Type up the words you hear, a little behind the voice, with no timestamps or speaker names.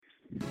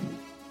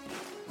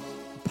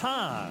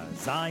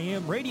Paz I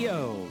Am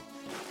Radio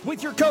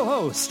with your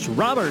co-hosts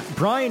Robert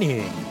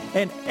Brining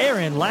and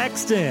Aaron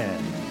Laxton.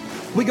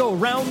 We go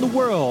around the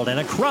world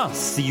and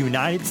across the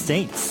United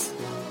States.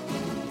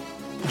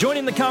 Join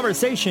in the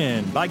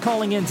conversation by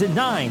calling in to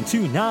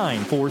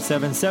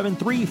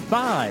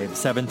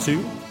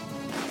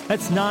 929-477-3572.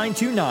 That's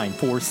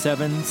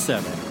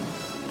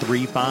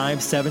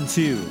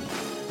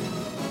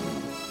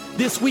 929-477-3572.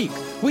 This week,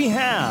 we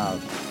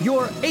have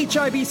your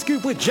HIV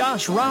Scoop with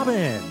Josh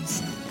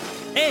Robbins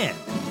and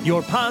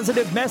your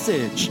positive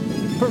message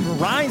from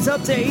Rise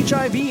Up to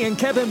HIV and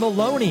Kevin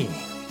Maloney.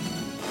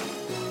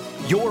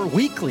 Your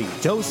weekly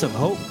dose of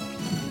hope.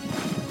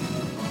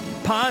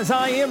 Paz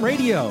I Am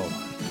Radio.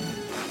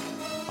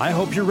 I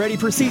hope you're ready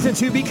for season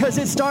 2 because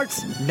it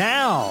starts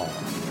now.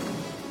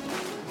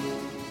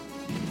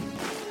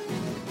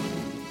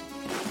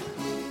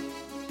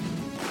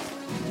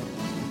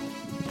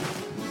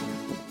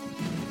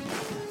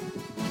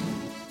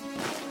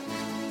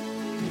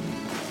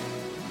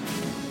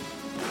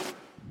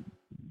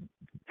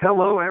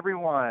 Hello,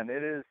 everyone.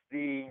 It is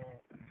the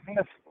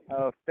 5th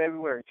of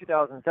February,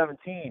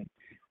 2017.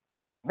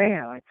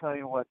 Man, I tell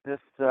you what,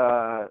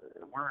 we're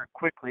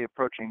quickly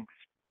approaching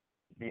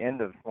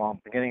the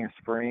beginning of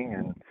spring,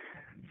 and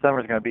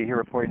summer's going to be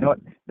here before you know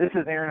it. This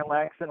is Aaron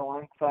Laxton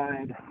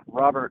alongside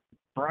Robert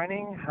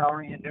Brining. How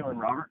are you doing,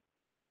 Robert?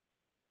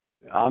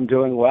 I'm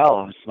doing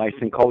well. It's nice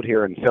and cold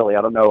here in Philly.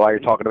 I don't know why you're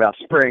talking about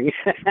spring.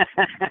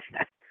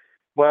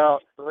 Well,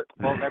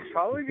 that's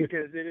probably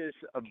because it is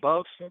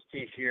above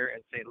 50 here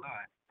in St.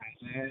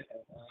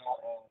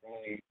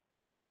 Louis.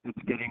 It's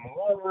getting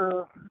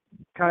warmer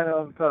kind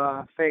of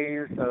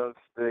phase of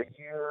the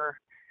year,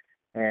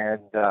 and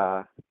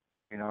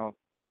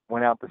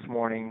went out this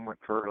morning, went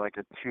for like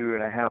a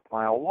 2.5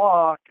 mile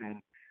walk,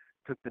 and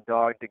took the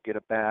dog to get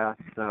a bath.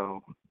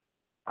 So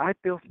I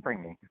feel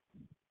springy.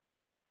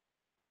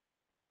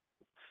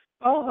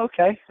 Oh,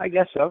 okay. I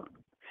guess so.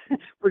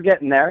 We're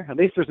getting there. At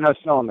least there's no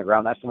snow on the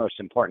ground. That's the most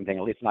important thing,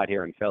 at least not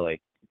here in Philly.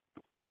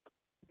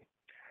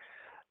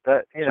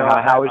 But,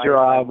 how was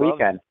your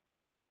weekend?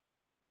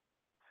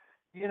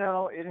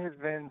 It has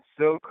been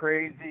so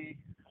crazy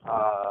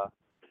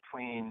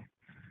between,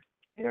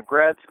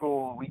 grad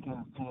school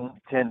weekends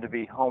tend to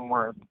be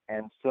homework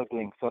and still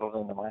getting settled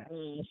into my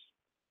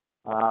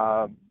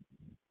house.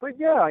 But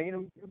yeah,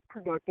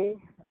 productive.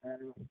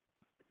 And,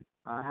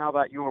 how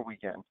about your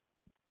weekend?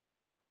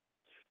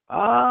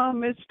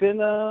 It's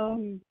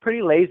been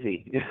pretty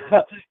lazy.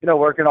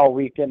 Working all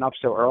weekend up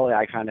so early,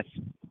 I kind of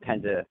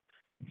tend to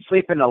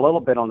sleep in a little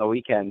bit on the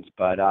weekends.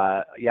 But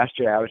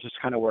yesterday, I was just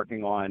kind of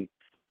working on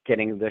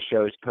getting the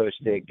shows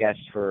posted,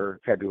 guests for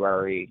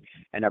February,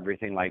 and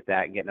everything like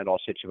that, getting it all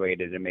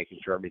situated and making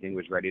sure everything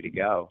was ready to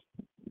go.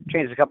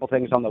 Changed a couple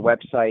things on the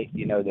website.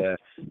 The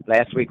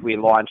last week we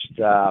launched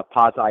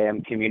Paz I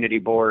Am community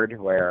board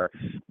where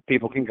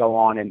people can go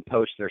on and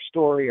post their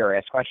story or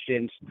ask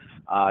questions,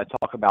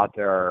 talk about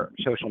their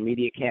social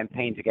media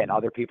campaign to get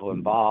other people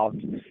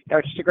involved.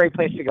 It's just a great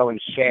place to go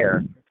and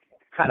share.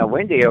 Kind of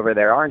windy over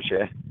there, aren't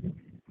you?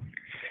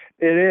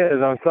 It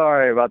is. I'm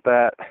sorry about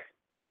that.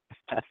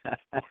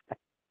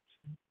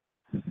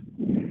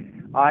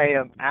 I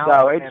am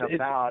out and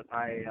about.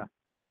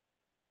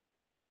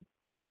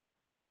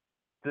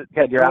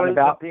 You're out and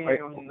about? The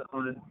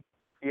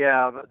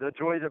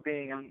joys of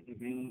being out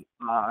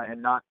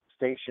and not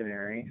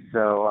stationary.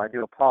 So I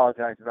do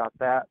apologize about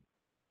that.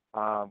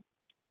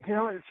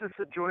 It's just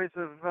the joys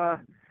of,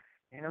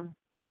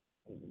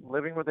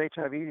 living with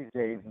HIV these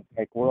days.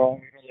 Like, we're all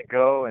going to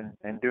go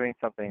and doing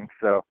something.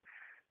 So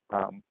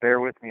bear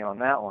with me on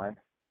that one.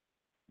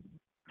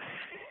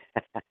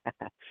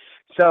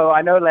 So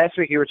I know last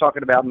week you were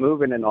talking about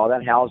moving and all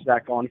that. How's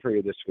that going for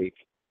you this week?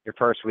 Your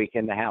first week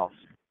in the house?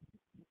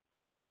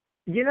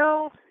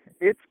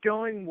 It's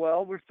going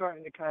well. We're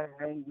starting to kind of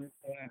run this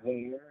thing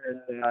here,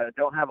 and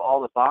don't have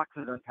all the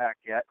boxes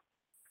unpacked yet.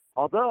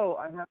 Although,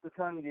 I have to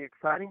tell you, the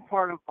exciting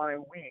part of my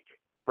week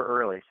for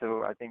early,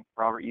 so I think,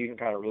 Robert, you can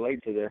kind of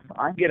relate to this.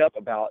 I get up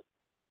about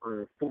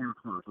 4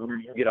 o'clock.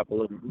 You get up a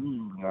little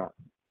earlier.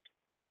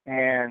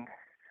 And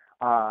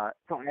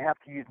so I have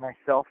to use my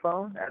cell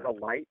phone as a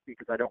light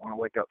because I don't want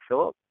to wake up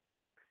Philip.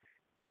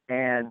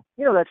 And,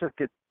 that just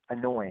gets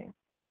annoying.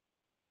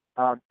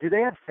 Do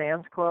they have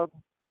Sam's Club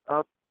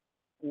up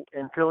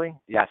in Philly?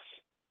 Yes,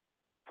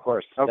 of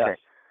course. Okay.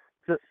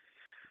 Yes.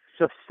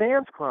 So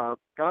Sam's Club,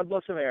 God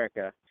bless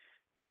America,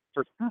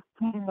 for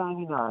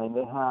 $15.99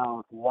 they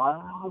have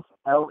wireless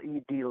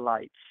LED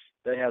lights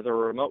that has a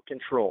remote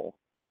control.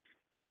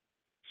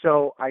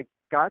 So I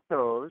got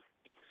those,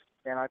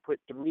 and I put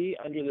 3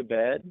 under the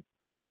bed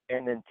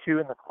and then 2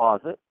 in the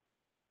closet.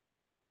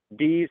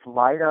 These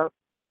light up.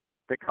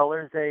 The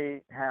colors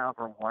they have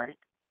are white,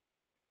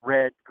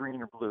 red,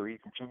 green, or blue. You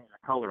can change the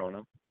color on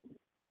them.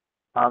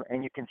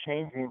 And you can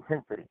change the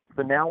intensity.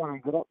 So now when I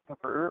get up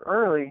super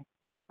early,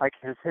 I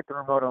can just hit the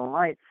remote on the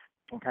lights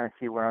and kind of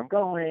see where I'm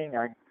going.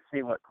 I can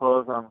see what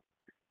clothes I'm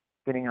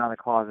getting out of the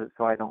closet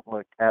so I don't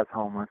look as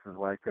homeless as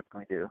what I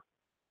typically do.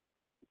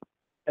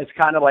 It's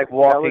kind of like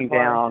walking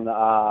down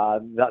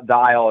the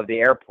aisle of the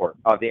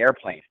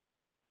airplane.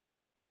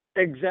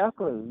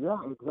 Exactly. Yeah,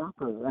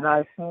 exactly. And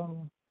I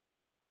think,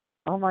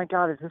 oh my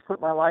God, is this what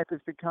my life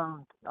has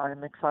become?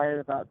 I'm excited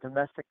about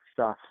domestic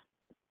stuff.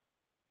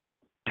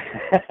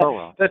 Oh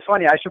well. That's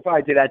funny. I should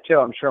probably do that too.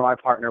 I'm sure my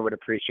partner would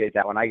appreciate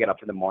that when I get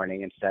up in the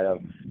morning instead of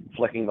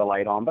flicking the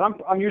light on. But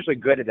I'm usually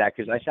good at that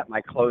because I set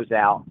my clothes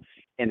out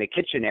in the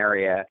kitchen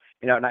area,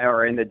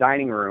 or in the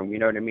dining room, you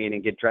know what I mean,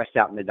 and get dressed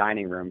out in the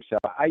dining room. So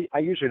I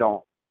usually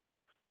don't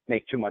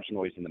make too much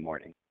noise in the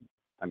morning.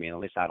 I mean, at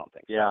least I don't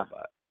think so.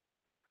 But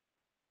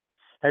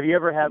have you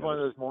ever had one of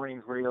those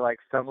mornings where you're like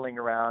stumbling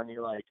around,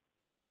 you like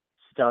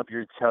stub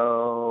your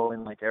toe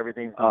and like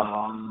everything's going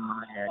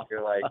on, and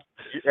you're like,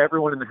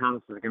 everyone in the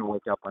house is going to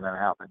wake up when that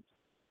happens?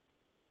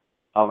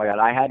 Oh my God,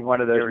 I had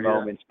one of those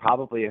moments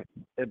probably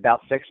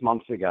about 6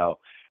 months ago.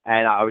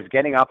 And I was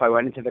getting up, I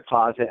went into the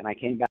closet, and I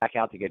came back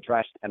out to get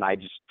dressed, and I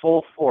just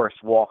full force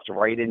walked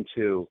right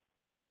into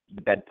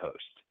the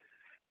bedpost.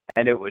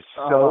 And it was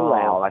so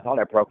loud. I thought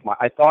I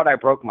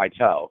broke my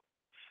toe.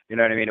 You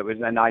know what I mean? It was,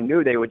 and I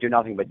knew they would do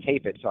nothing but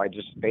tape it, so I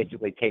just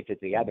basically taped it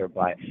together.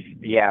 But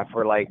yeah,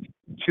 for like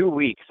 2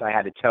 weeks, I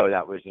had a toe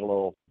that was a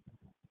little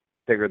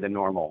bigger than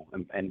normal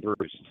and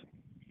bruised.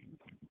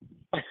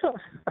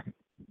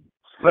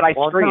 But I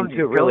screamed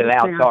too, really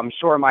loud, so I'm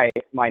sure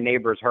my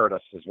neighbors heard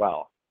us as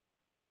well.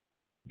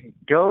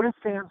 Go to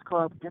Sam's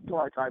Club, get the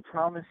lights. I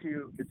promise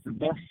you, it's the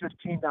best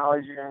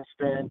 $15 you're going to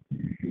spend.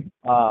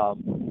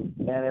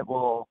 And it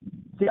will.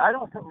 See, I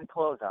don't put my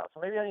clothes out, so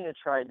maybe I need to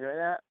try doing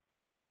that.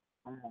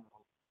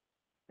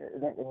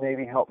 That would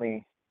maybe help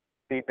me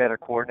be better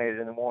coordinated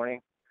in the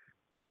morning.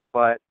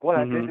 But what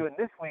I've been doing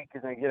this week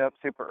is I get up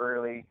super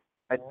early.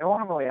 And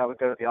normally I would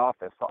go to the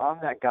office, so I'm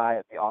that guy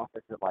at the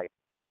office at like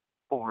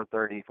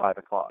 4:30, 5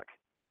 o'clock.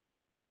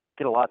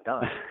 Get a lot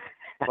done.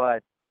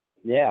 But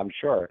yeah, I'm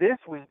sure. This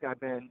week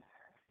I've been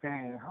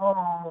staying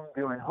home,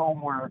 doing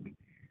homework.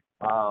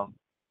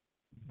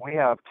 We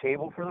have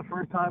cable for the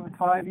first time in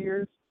 5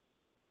 years.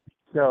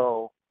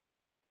 So,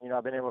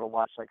 I've been able to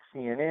watch like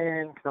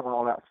CNN because I'm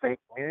all about fake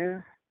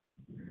news.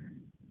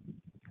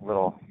 A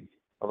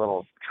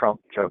little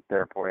Trump joke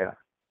there for you.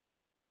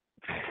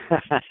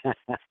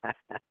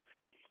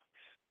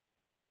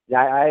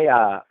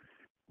 Yeah,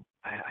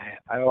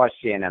 I watch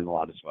CNN a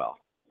lot as well.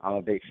 I'm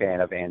a big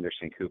fan of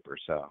Anderson Cooper,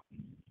 so.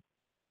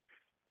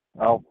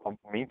 Oh,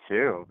 me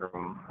too.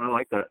 I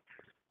like the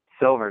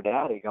Silver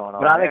Daddy going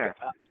on there.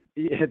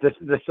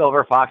 The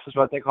Silver Fox is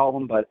what they call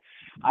him, but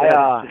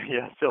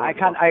I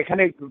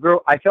kind of grew.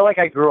 I feel like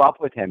I grew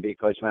up with him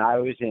because when I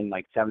was in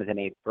like 7th and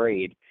 8th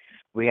grade,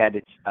 we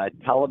had a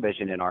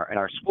television in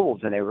our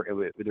schools, and there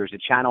was a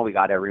channel we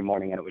got every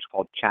morning, and it was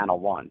called Channel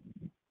 1.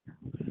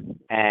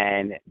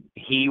 And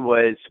he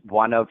was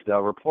one of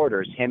the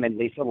reporters. Him and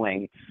Lisa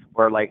Ling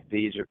were like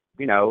these,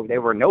 they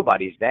were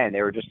nobodies then.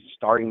 They were just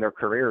starting their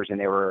careers, and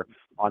they were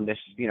on this,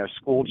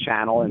 school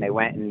channel, and they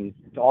went and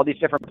to all these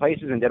different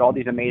places and did all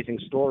these amazing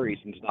stories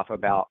and stuff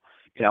about,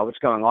 what's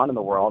going on in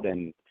the world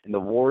and the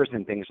wars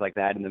and things like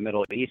that in the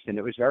Middle East. And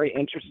it was very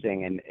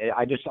interesting. And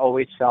I just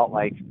always felt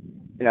like,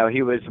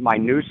 he was my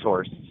news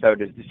source. So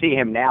to see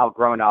him now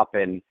grown up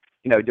and,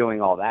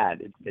 doing all that,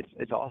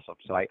 it's awesome.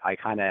 So I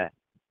kind of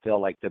feel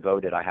like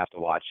devoted. I have to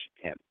watch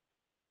him.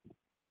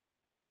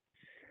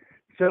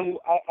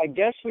 So I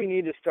guess we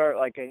need to start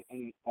like a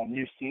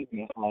new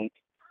segment. Like,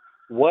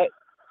 what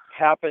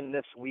happened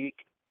this week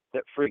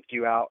that freaked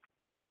you out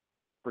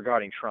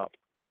regarding Trump?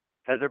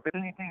 Has there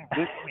been anything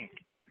this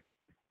week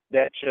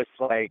that just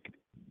like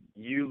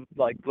you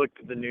like looked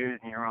at the news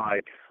and you're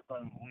like,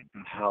 oh, what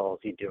the hell is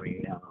he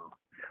doing now?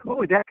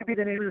 Oh, that could be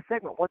the name of the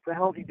segment. What the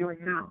hell is he doing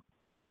now?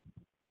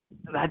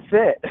 That's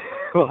it.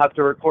 We'll have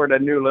to record a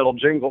new little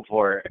jingle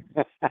for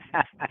it.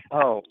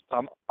 Oh,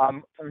 I'm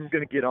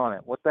gonna get on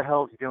it. What the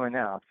hell is he doing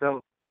now?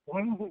 So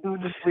what is he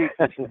doing this week?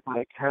 It's just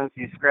like has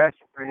you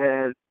scratching your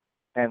head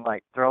and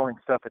like throwing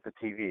stuff at the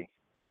TV.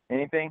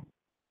 Anything?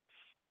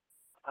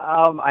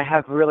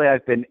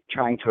 I've been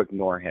trying to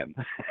ignore him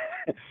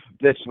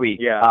this week.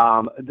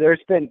 Yeah.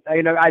 There's been,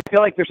 I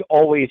feel like there's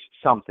always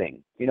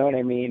something. You know what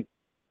I mean?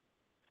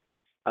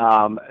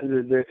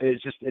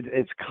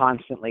 It's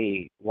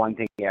constantly one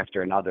thing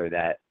after another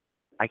that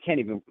I can't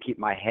even keep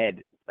my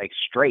head like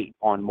straight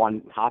on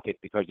one topic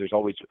because there's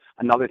always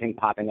another thing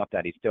popping up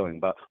that he's doing.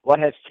 But what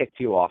has ticked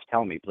you off?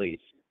 Tell me, please.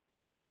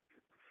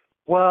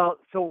 Well,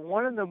 so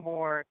one of the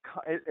more,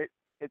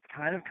 it's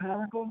kind of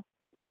comical.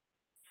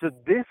 So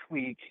this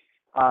week,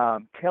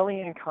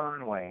 Kellyanne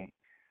Conway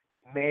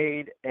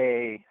made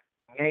a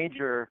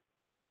major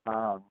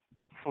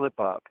slip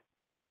up,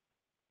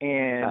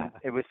 and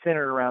it was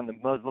centered around the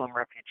Muslim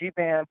refugee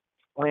ban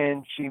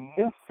when she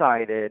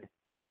miscited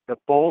the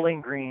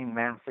Bowling Green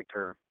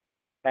massacre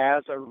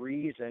as a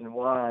reason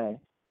why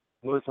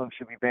Muslims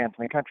should be banned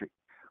from the country.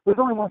 It was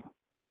only one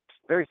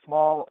very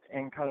small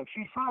and kind of,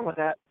 she saw with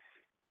that,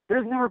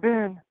 there's never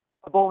been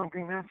a Bowling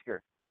Green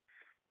massacre.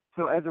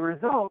 So as a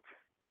result,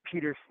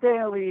 Peter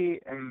Staley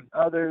and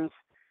others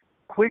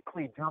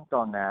quickly jumped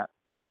on that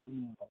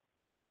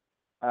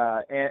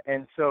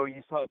And so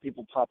you saw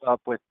people pop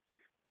up with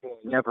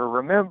never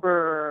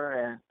remember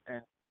and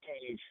kind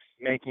of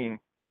making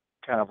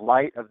kind of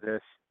light of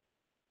this.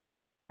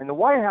 And the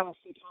White House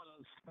kind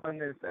of spun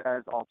this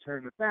as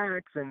alternative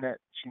facts and that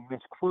she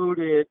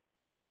misquoted.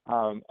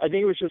 I think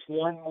it was just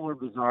one more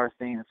bizarre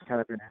thing that's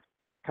kind of been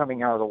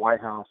coming out of the White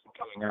House and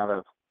coming out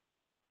of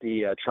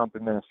the Trump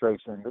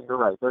administration. But you're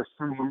right, there's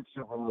so much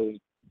to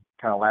really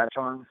kind of latch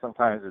on.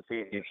 Sometimes it's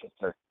easy just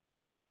to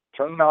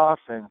turn it off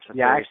and just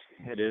say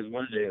it is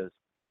what it is.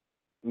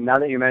 Now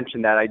that you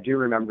mentioned that, I do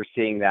remember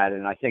seeing that,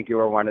 and I think you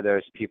were one of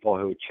those people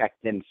who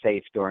checked in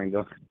safe during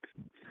the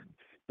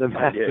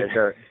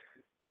massacre.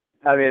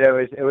 I mean,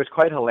 it was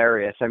quite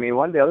hilarious. I mean,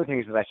 one of the other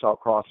things that I saw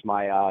across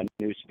my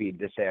news feed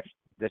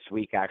this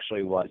week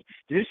actually was,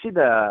 did you see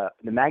the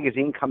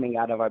magazine coming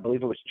out of, I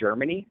believe it was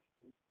Germany,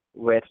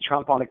 with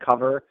Trump on the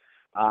cover,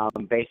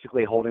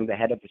 basically holding the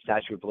head of the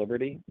Statue of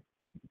Liberty?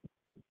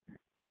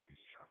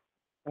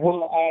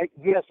 Well,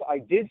 yes, I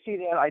did see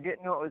that. I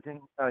didn't know it was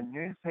in a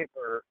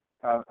newspaper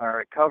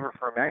or a cover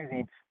for a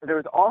magazine. But there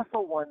was also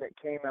one that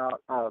came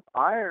out of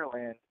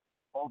Ireland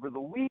over the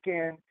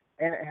weekend,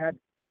 and it had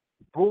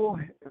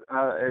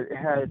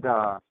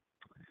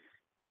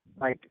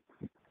like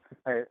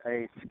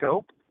a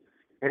scope.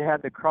 It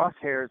had the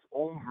crosshairs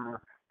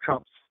over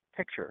Trump's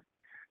picture.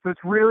 So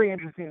it's really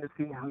interesting to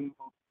see how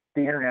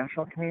the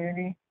international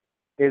community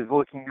is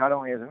looking not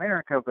only at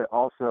America but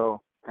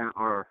also at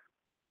our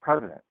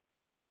president.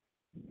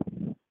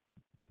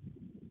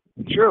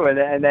 True,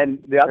 and then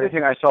the other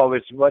thing I saw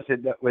was it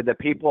where the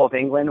people of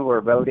England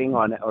were voting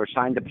on or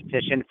signed a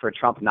petition for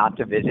Trump not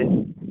to visit.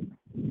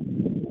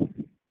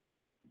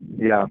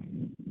 Yeah.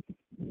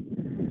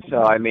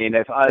 So I mean,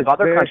 if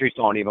other countries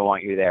don't even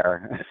want you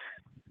there.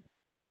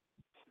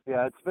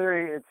 Yeah, it's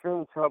very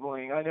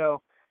troubling. I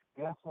know.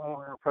 Yesterday we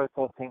were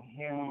protesting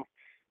here,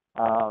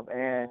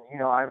 and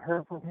I've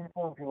heard from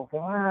people say,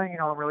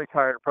 I'm really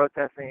tired of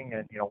protesting,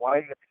 and why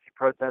do you have to keep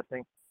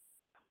protesting?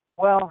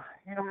 Well,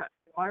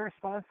 my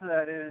response to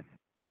that is,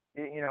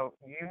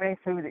 you may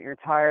say that you're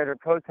tired of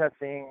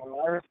protesting.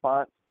 My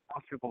response,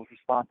 most people's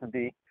response would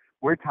be,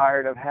 we're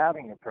tired of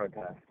having a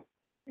protest.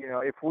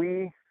 If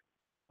we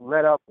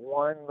let up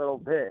one little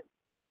bit,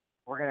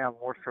 we're going to have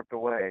more stripped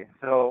away.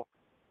 So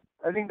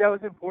I think that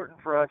was important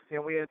for us.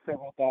 We had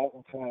several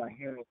thousand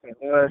here in St.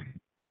 Louis,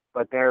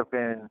 but there have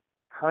been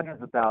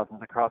hundreds of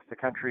thousands across the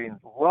country. And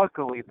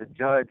luckily, the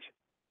judge,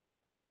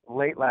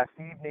 late last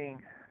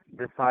evening,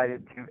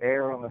 decided to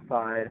err on the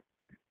side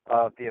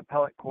of the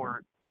appellate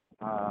court,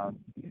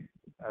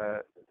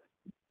 the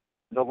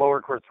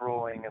lower court's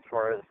ruling as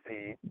far as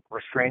the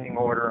restraining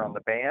order on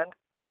the ban.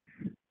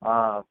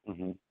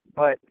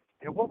 But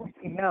what we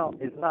see now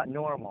is not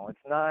normal.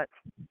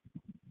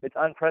 It's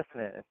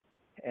unprecedented.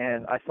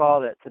 And I saw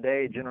that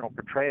today General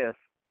Petraeus,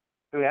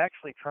 who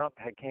actually Trump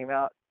had came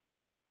out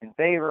in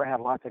favor, had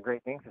lots of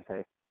great things to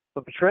say.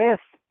 But Petraeus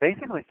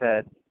basically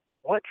said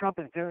what Trump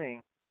is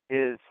doing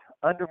is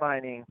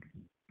undermining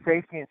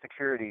safety and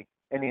security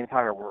in the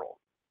entire world.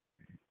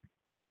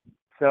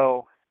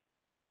 So,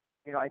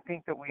 I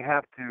think that we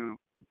have to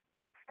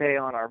stay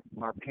on our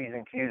P's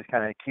and Q's,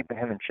 kind of keeping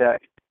him in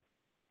check,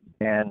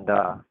 and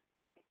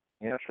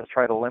just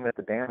try to limit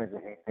the damage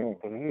that he's doing.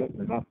 Because he is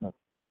messing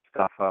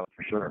stuff up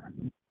for sure.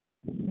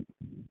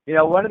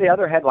 One of the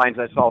other headlines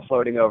I saw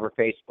floating over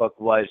Facebook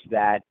was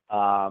that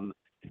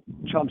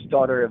Trump's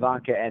daughter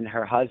Ivanka and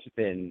her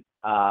husband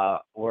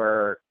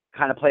were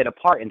kind of played a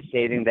part in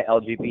saving the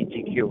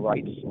LGBTQ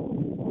rights.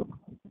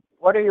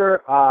 What are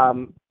your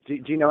do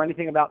you know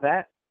anything about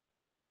that?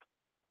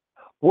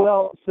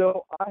 Well,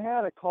 so I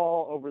had a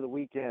call over the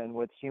weekend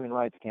with Human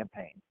Rights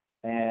Campaign,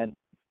 and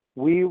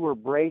we were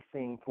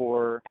bracing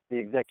for the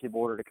executive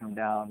order to come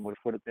down, which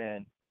would have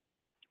been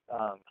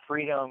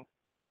freedom,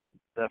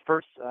 the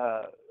first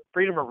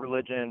freedom of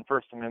religion,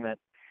 First Amendment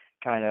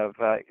kind of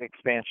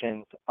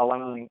expansions,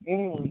 allowing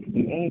anyone to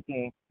do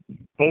anything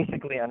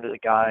basically under the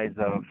guise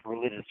of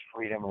religious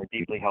freedom or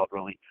deeply held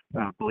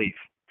belief.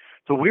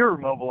 So we were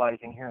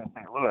mobilizing here in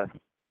St. Louis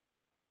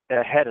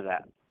ahead of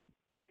that.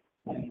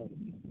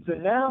 So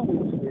now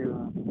we hear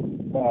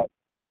that,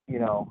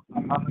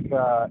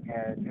 America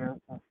and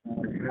Jared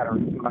Kushner had a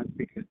response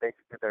because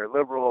basically they're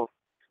liberals.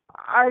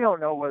 I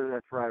don't know whether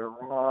that's right or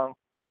wrong.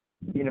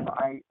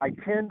 I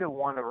tend to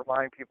want to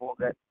remind people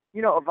that,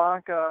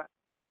 Ivanka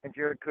and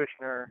Jared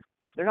Kushner,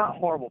 they're not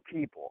horrible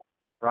people,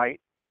 right?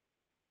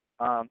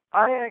 I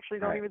actually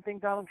don't even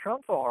think Donald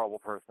Trump's a horrible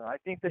person. I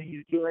think that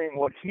he's doing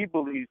what he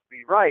believes to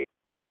be right.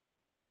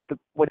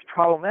 What's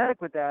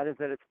problematic with that is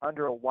that it's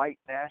under a white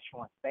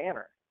nationalist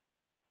banner.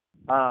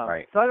 So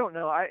I don't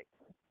know.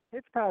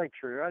 It's probably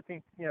true. I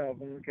think,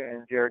 Ivanka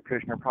and Jared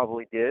Kushner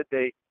probably did.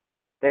 They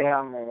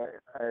have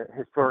a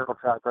historical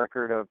track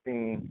record of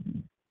being,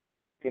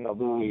 they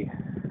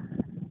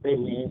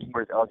lean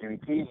towards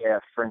LGBT. They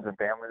have friends and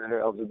family that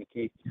are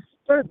LGBT.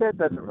 So that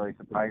doesn't really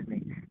surprise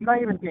me. And I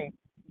even think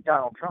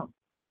Donald Trump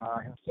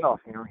himself,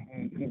 he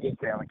did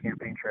say on the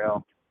campaign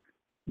trail,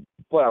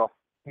 well,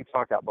 he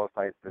talked out both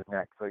sides of his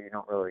neck, so you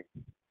don't really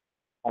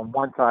on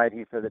one side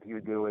he said that he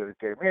would do away with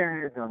gay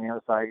marriage, and on the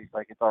other side he's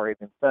like it's already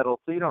been settled.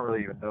 So you don't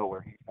really even know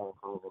where he's coming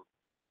from.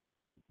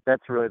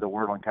 That's really the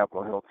word on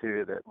Capitol Hill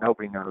too, that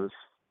nobody knows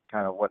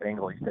kind of what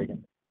angle he's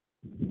taking.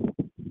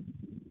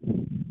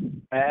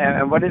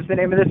 And what is the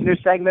name of this new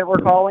segment we're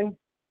calling?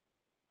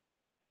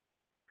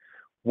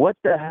 What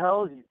the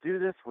hell did you do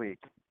this week?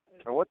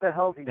 Or what the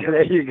hell is he doing?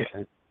 There you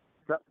go.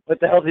 What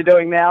the hell is he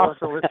doing now?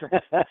 We'll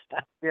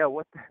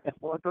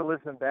have to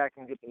listen back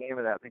and get the name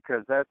of that,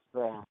 because that's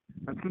going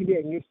to be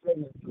a new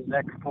segment for the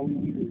next 20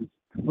 years.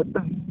 What the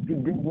hell did he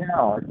do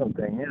now or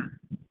something? Yeah.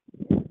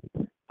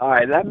 All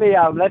right,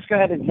 let's go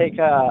ahead and take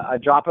a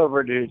drop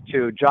over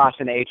to Josh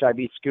in the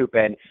HIV scoop,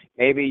 and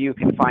maybe you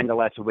can find a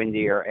less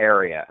windier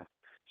area.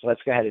 So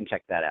let's go ahead and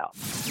check that out.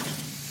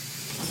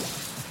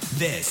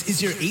 This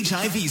is your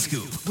HIV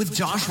Scoop with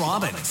Josh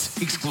Robbins,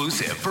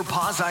 exclusive for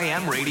Pause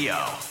IM Radio.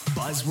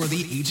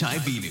 Buzzworthy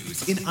HIV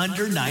news in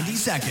under 90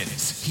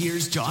 seconds.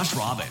 Here's Josh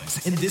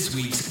Robbins in this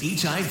week's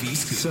HIV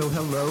Scoop. So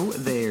hello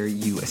there,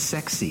 you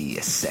sexy,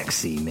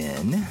 sexy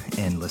men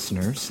and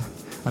listeners.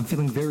 I'm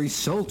feeling very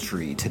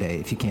sultry today,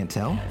 if you can't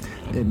tell.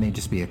 It may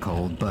just be a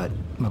cold, but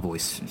my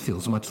voice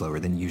feels much lower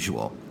than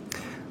usual.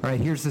 All right,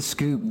 here's the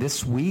scoop.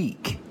 This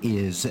week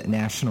is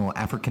National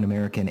African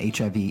American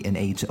HIV and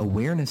AIDS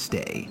Awareness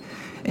Day.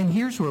 And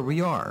here's where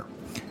we are.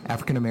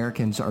 African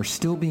Americans are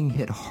still being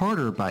hit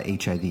harder by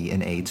HIV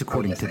and AIDS,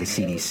 according to the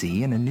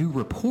CDC. In a new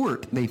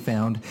report, they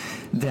found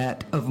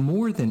that of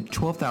more than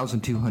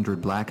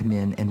 12,200 black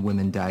men and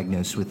women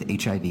diagnosed with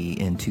HIV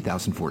in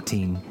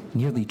 2014,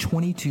 nearly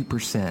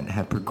 22%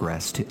 had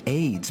progressed to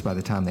AIDS by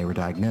the time they were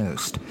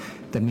diagnosed.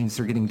 That means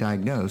they're getting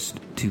diagnosed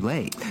too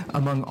late.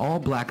 Among all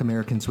black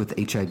Americans with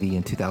HIV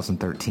in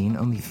 2013,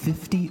 only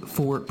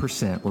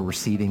 54% were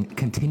receiving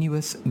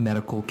continuous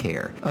medical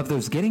care. Of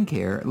those getting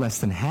care, less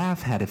than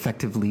half had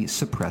effectively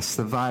suppressed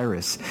the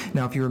virus.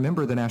 Now, if you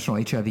remember, the National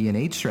HIV and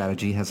AIDS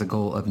Strategy has a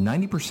goal of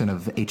 90%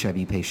 of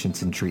HIV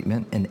patients in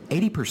treatment and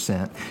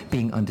 80%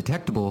 being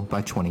undetectable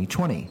by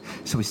 2020.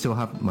 So we still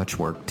have much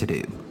work to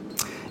do.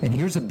 And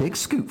here's a big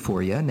scoop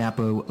for you.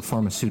 Napo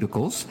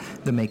Pharmaceuticals,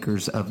 the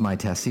makers of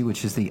Mytesi,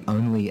 which is the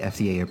only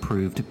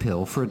FDA-approved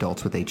pill for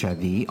adults with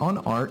HIV, on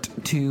ART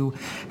to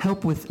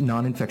help with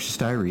non-infectious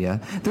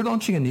diarrhea. They're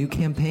launching a new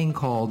campaign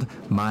called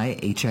My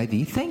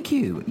HIV Thank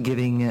You,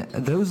 giving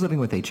those living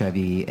with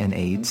HIV and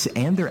AIDS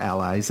and their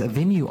allies a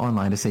venue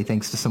online to say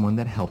thanks to someone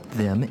that helped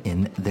them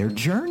in their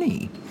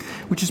journey,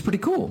 which is pretty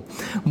cool.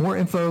 More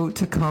info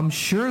to come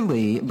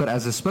surely, but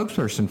as a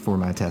spokesperson for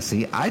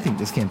Mytesi, I think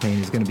this campaign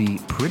is going to be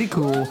pretty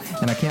cool,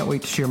 and I can't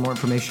wait to share more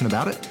information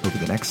about it over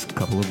the next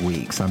couple of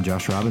weeks. I'm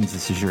Josh Robbins.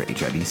 This is your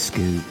HIV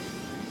Scoop.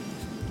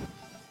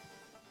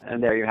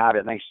 And there you have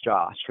it. Thanks,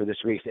 Josh, for this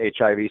week's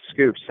HIV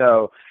Scoop.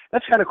 So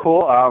that's kind of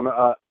cool.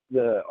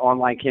 The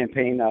online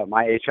campaign,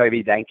 My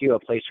HIV Thank You, a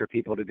place for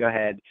people to go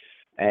ahead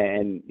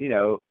and,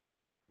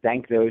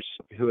 thank those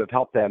who have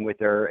helped them with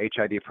their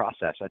HIV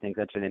process. I think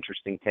that's an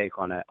interesting take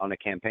on a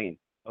campaign.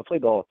 Hopefully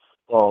they'll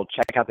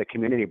check out the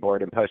community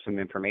board and post some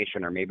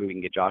information, or maybe we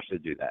can get Josh to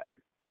do that.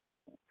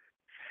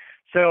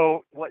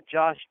 So what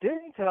Josh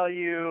didn't tell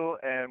you,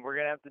 and we're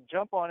going to have to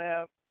jump on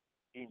him,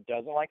 he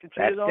doesn't like to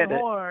toot his own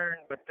horn,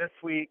 but this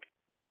week,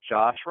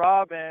 Josh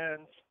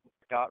Robbins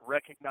got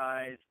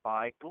recognized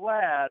by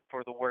GLAAD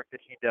for the work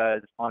that he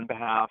does on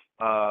behalf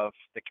of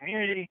the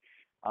community.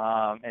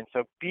 And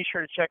so be sure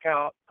to check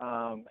out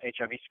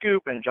HIV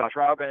Scoop and Josh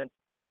Robbins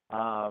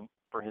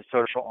for his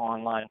social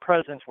online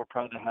presence. We're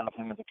proud to have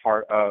him as a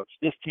part of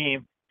this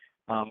team.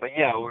 But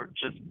yeah, we're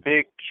just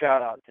big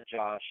shout out to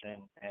Josh,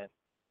 and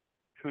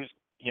who's,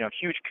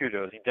 huge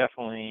kudos. He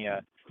definitely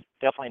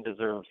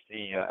deserves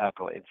the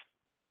accolades.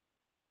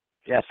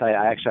 Yes,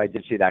 I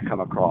did see that come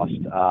across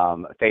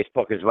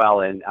Facebook as well,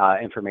 and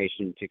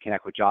information to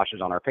connect with Josh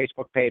is on our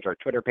Facebook page, our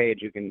Twitter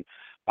page. You can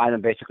find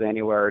them basically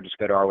anywhere. Just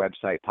go to our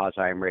website,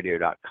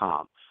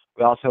 pauseimradio.com.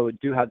 We also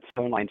do have the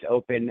phone lines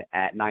open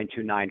at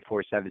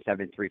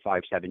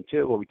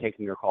 929-477-3572. We'll be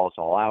taking your calls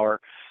all hour.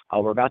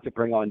 We're about to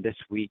bring on this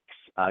week's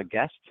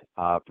guest.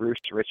 Bruce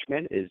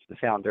Richman is the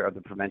founder of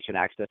the Prevention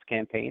Access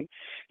Campaign.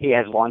 He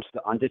has launched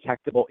the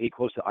Undetectable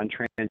equals to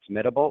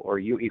Untransmittable, or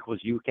U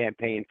equals U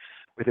campaign,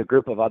 with a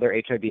group of other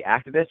HIV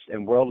activists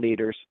and world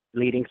leaders,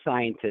 leading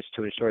scientists,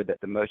 to ensure that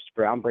the most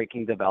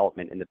groundbreaking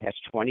development in the past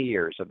 20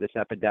 years of this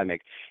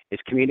epidemic is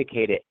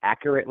communicated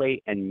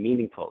accurately and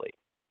meaningfully.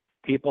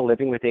 People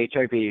living with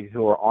HIV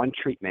who are on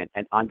treatment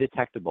and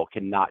undetectable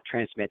cannot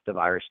transmit the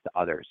virus to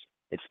others.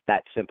 It's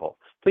that simple.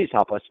 Please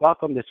help us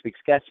welcome this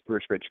week's guest,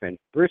 Bruce Richman.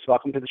 Bruce,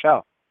 welcome to the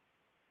show.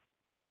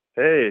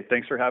 Hey,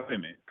 thanks for having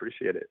me.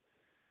 Appreciate it.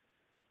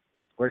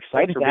 We're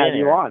excited to have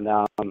you on.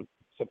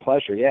 It's a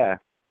pleasure, yeah.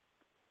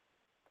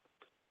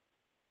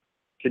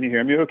 Can you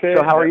hear me okay?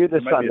 So how are you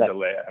this Sunday? Might be a Sunday?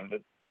 delay. I have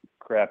the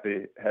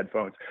crappy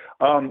headphones.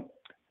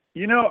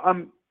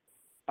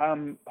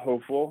 I'm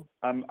hopeful.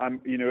 I'm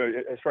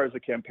as far as the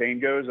campaign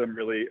goes, I'm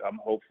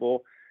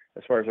hopeful.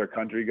 As far as our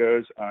country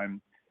goes,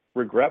 I'm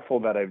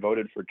regretful that I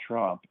voted for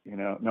Trump.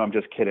 No, I'm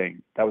just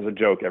kidding. That was a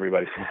joke,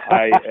 everybody.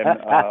 I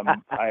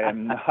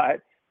am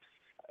not.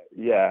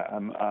 yeah,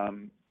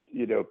 I'm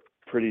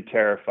pretty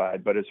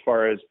terrified. But as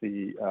far as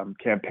the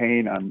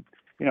campaign,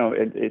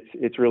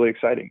 it's really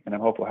exciting, and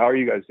I'm hopeful. How are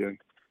you guys doing?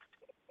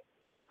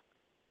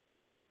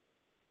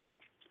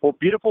 Well,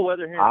 beautiful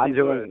weather here in I'm St.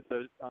 doing.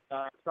 Louis. So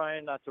I'm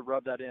trying not to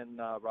rub that in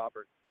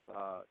Robert's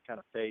kind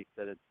of face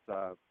that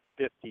it's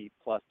 50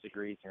 plus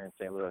degrees here in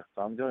St. Louis.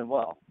 So I'm doing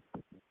well.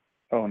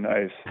 Oh,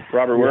 nice.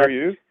 Robert, where are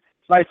you?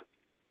 It's nice.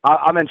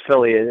 I'm in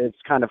Philly. It's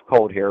kind of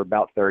cold here,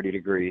 about 30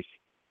 degrees,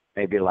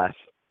 maybe less.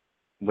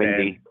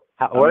 Windy.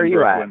 Where are you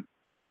Brooklyn.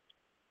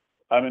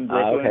 at? I'm in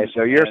Brooklyn. Okay,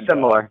 so you're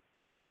similar.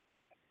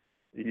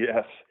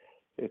 Yes,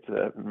 it's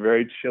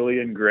very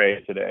chilly and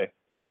gray today,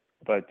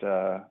 but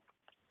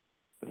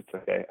it's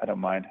okay. I don't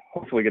mind.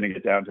 Hopefully, going to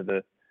get down to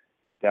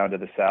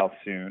the south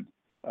soon.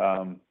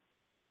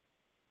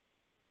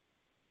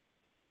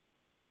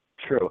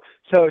 True.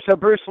 So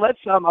Bruce, let's.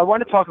 I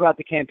want to talk about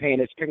the campaign.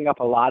 It's picking up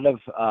a lot of,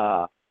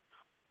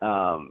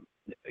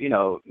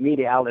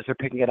 media outlets are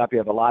picking it up. You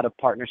have a lot of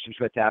partnerships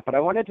with that. But I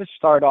wanted to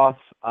start off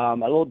a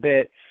little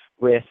bit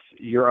with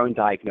your own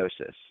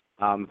diagnosis.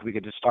 If we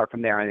could just start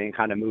from there and then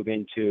kind of move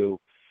into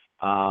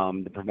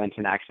the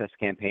prevention access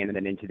campaign and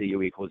then into the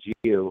U equals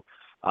U,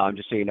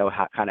 just so you know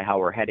how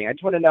we're heading. I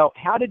just want to know,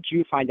 how did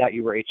you find out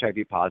you were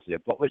HIV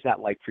positive? What was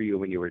that like for you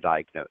when you were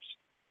diagnosed?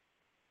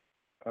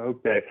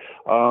 Okay.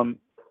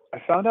 I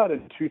found out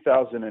in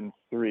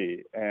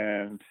 2003,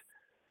 and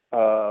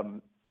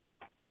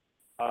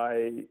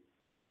I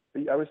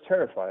was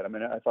terrified. I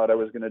mean, I thought I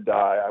was going to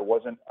die. I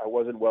wasn't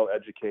well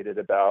educated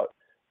about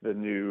the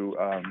new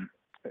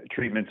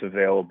treatments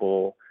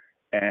available,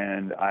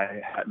 and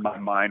my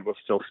mind was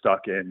still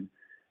stuck in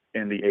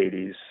the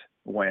 80s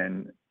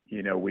when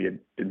we had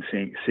been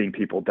seeing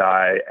people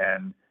die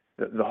and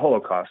the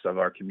Holocaust of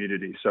our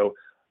community. So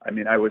I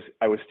mean, I was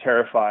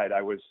terrified.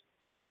 I was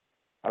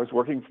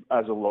working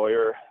as a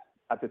lawyer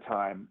at the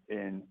time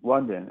in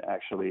London,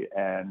 actually,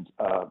 and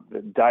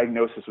the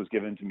diagnosis was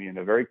given to me in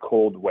a very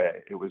cold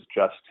way. It was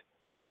just,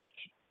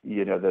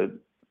 the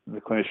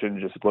clinician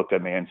just looked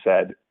at me and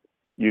said,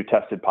 "You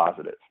tested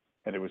positive,"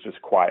 and it was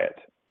just quiet.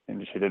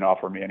 And she didn't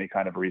offer me any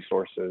kind of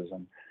resources.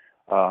 And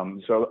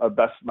so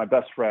my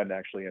best friend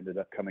actually ended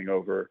up coming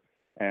over,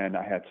 and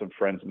I had some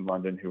friends in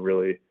London who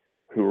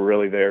were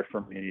really there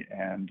for me.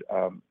 And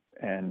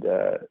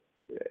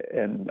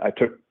I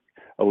took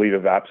a leave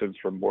of absence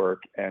from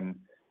work and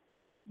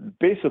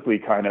basically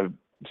kind of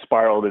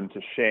spiraled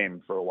into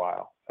shame for a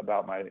while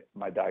about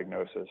my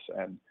diagnosis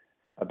and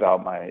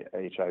about my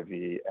HIV.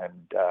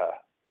 And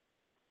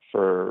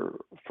for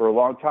a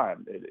long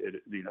time,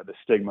 the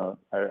stigma,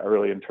 I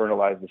really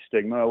internalized the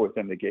stigma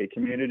within the gay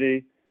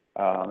community.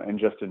 And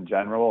just in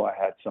general, I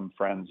had some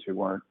friends who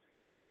weren't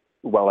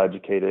well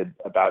educated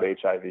about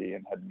HIV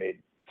and had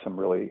made some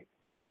really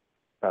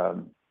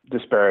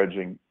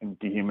disparaging and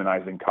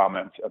dehumanizing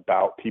comments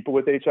about people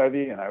with HIV,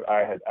 and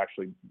I had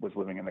actually was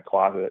living in the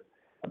closet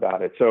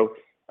about it. So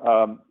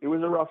it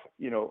was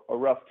a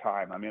rough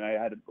time. I mean, I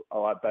had a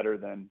lot better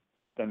than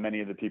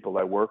many of the people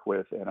I work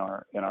with in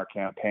our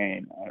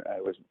campaign.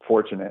 I was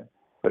fortunate,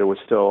 but it was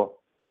still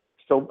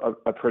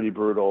a pretty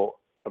brutal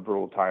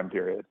time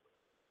period.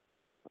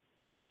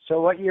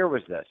 So what year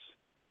was this?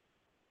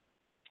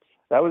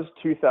 That was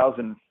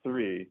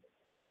 2003,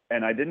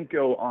 and I didn't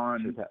go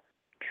on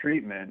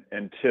treatment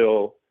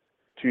until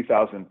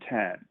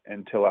 2010,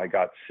 until I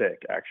got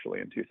sick. Actually,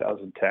 in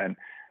 2010,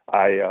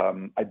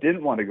 I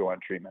didn't want to go on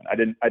treatment. I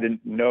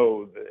didn't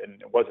know,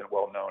 and it wasn't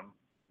well known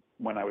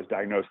when I was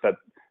diagnosed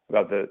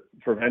about the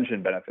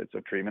prevention benefits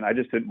of treatment. I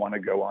just didn't want to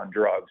go on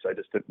drugs. I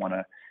just didn't want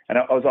to, and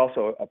I was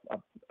also a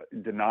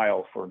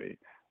denial for me.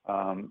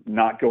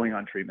 Not going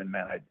on treatment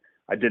meant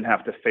I didn't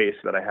have to face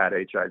that I had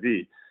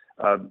HIV.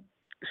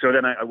 So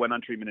then I went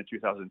on treatment in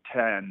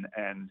 2010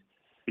 and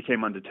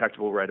became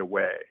undetectable right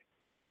away.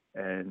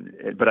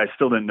 But I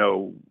still didn't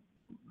know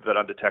that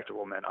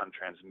undetectable meant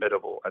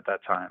untransmittable at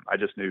that time. I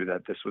just knew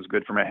that this was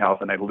good for my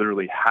health, and I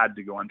literally had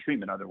to go on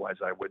treatment, otherwise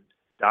I would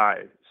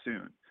die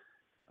soon.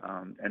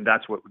 And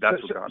that's what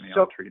got me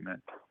on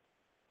treatment.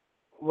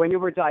 When you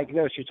were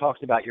diagnosed, you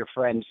talked about your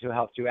friends who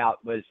helped you out.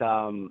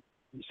 So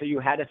you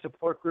had a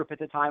support group at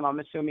the time, I'm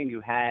assuming?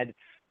 You had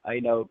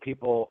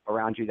people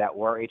around you that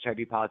were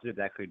HIV positive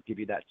that could give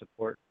you that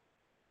support?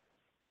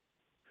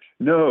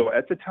 No,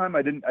 at the time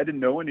I didn't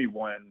know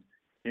anyone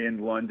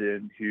in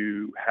London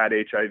who had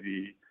HIV,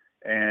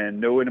 and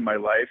no one in my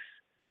life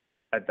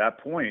at that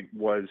point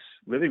was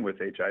living with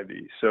HIV.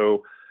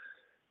 So,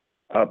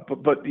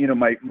 but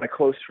my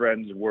close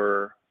friends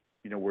were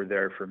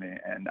there for me,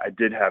 and I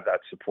did have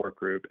that support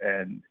group,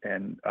 and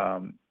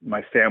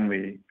my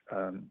family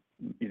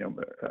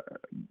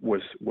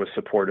was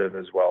supportive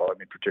as well. I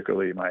mean,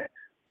 particularly my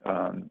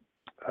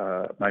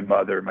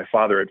mother. My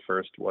father at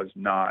first was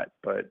not,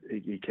 but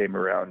he came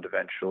around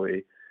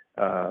eventually.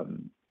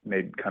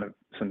 Made kind of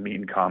some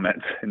mean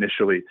comments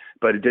initially,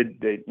 but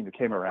they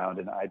came around,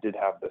 and I did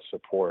have the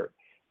support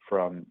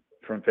from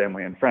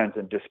family and friends.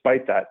 And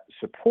despite that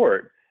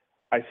support,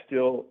 I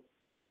still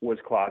was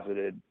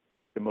closeted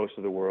to most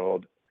of the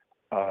world.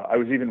 I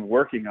was even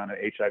working on an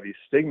HIV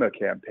stigma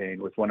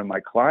campaign with one of my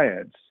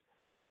clients,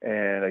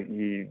 and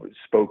he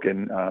spoke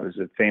in, was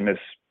a famous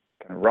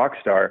kind of rock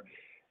star,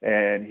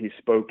 and he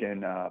spoke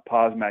in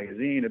Pause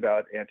magazine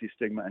about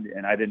anti-stigma,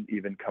 and I didn't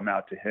even come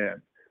out to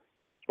him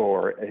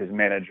or his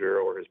manager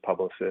or his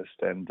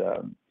publicist, and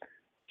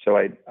so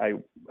I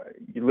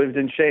lived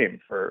in shame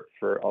for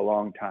a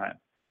long time.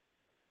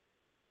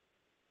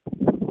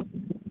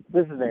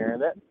 Listen, Aaron,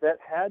 that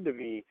had to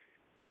be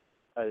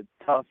a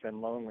tough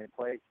and lonely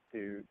place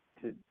to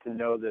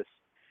know this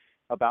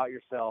about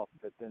yourself,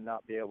 but then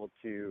not be able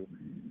to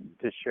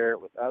share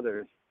it with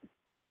others.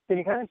 Can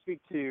you kind of speak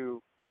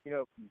to,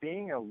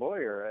 being a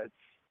lawyer?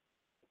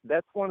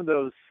 That's one of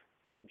those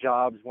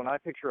jobs. When I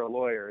picture a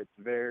lawyer, it's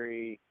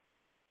very,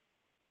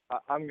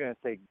 I'm going to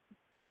say,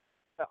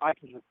 I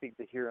can just speak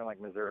to here in like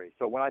Missouri.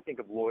 So when I think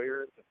of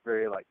lawyers, it's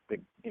very like the,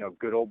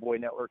 good old boy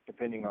network,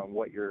 depending on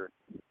what you're,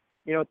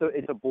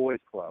 it's a boys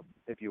club,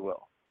 if you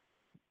will.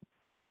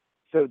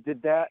 So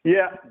did that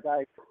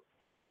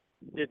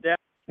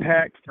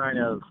impact kind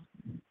of,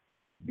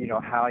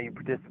 how you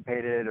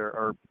participated,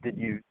 or did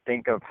you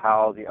think of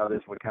how the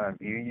others would kind of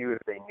view you if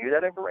they knew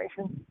that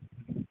information?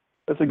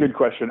 That's a good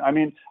question. I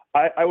mean,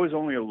 I was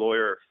only a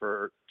lawyer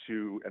for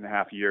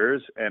 2.5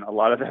 years, and a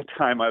lot of that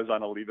time I was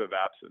on a leave of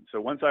absence. So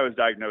once I was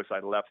diagnosed, I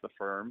left the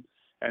firm,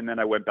 and then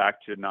I went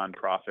back to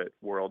nonprofit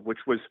world,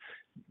 which was,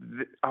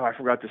 I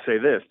forgot to say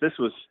this. This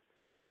was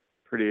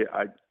pretty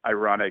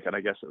ironic, and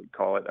I guess I would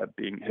call it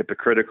being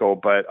hypocritical.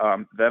 But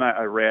then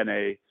I ran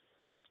a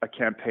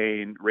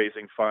campaign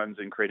raising funds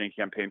and creating a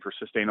campaign for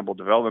sustainable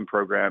development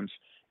programs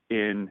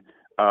in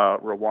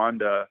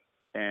Rwanda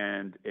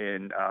and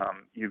in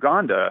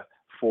Uganda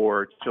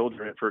for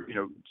children,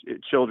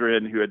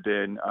 children who had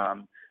been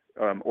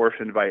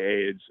orphaned by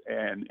AIDS,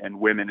 and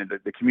women in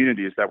the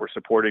communities that were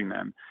supporting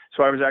them.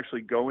 So I was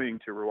actually going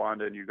to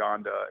Rwanda and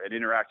Uganda and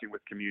interacting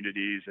with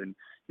communities and,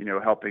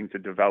 helping to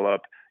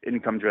develop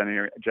income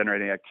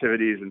generating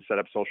activities and set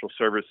up social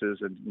services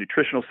and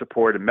nutritional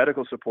support and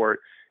medical support.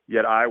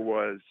 Yet I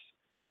was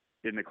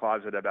in the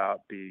closet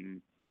about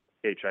being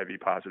HIV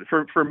positive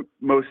for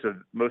most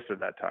of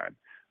that time.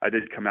 I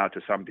did come out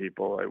to some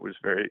people. It was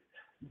very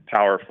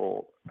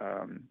powerful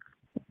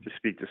to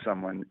speak to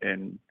someone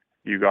in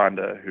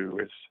Uganda who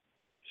is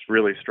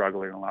really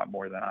struggling a lot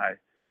more than I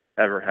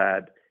ever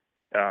had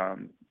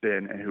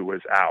been, and who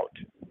was out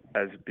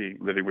as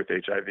living with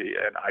HIV,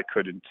 and I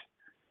couldn't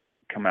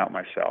come out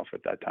myself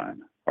at that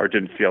time, or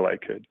didn't feel I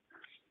could.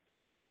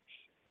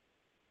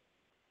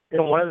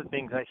 One of the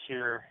things I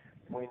hear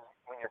when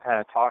you're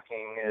kind of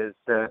talking is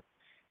that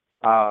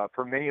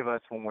for many of us,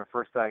 when we're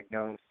first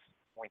diagnosed,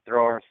 we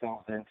throw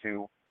ourselves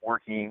into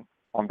working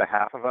on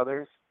behalf of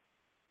others,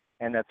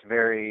 and that's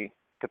very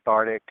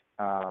cathartic,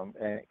 and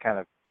it kind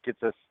of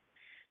gets us.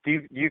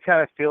 Do you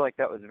kind of feel like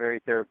that was very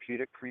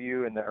therapeutic for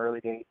you in the early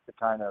days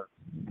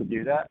to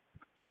do that?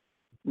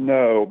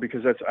 No,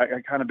 because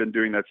I kind of been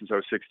doing that since I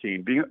was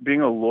 16.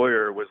 Being a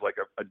lawyer was like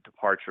a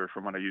departure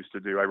from what I used to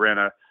do. I ran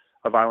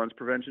a violence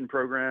prevention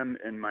program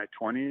in my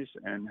 20s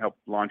and helped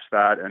launch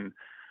that, and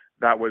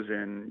that was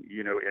in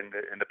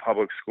the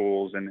public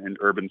schools and in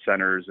urban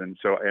centers, and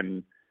so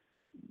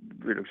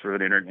sort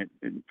of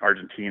in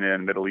Argentina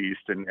and Middle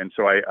East, and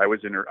so I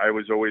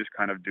was always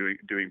kind of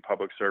doing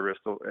public service.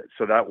 So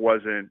that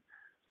wasn't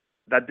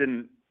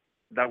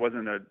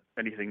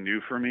anything new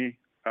for me.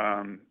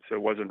 So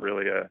it wasn't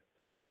really a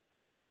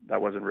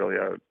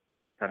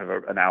kind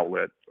of an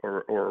outlet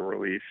or a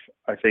relief.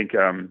 I think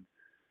it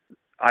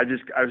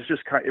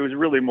was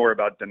really more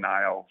about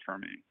denial for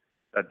me,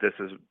 that this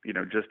is,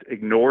 just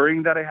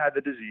ignoring that I had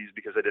the disease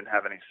because I didn't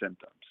have any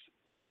symptoms,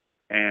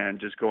 and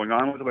just going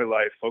on with my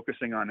life,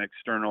 focusing on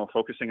external,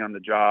 focusing on the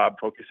job,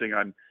 focusing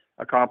on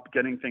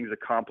getting things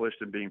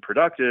accomplished and being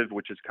productive,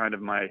 which is kind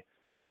of my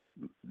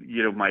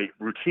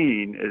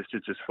routine, is to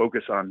just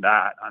focus on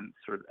that, on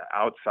sort of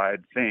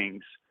outside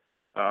things,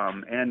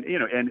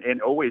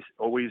 and always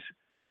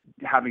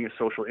having a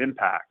social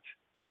impact,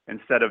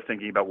 instead of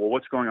thinking about, well,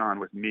 what's going on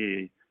with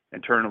me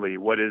internally?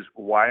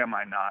 Why am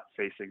I not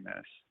facing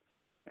this?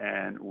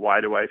 And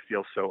why do I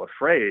feel so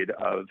afraid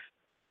of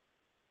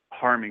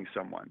harming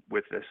someone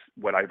with this,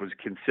 what I was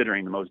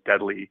considering the most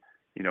deadly,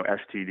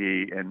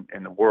 STD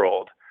in the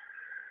world,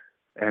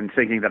 and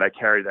thinking that I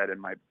carry that in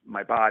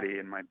my body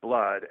and my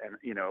blood, and,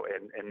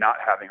 and not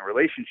having a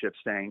relationship,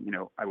 saying,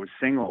 I was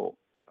single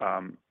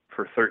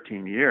for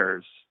 13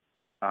 years,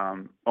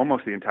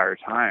 almost the entire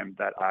time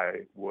that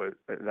I've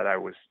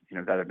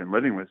been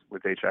living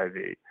with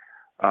HIV.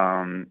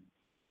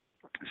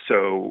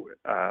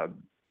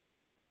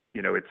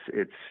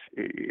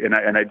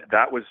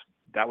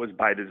 That was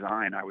by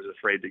design. I was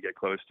afraid to get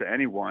close to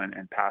anyone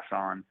and pass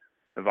on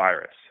the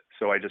virus.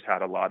 So I just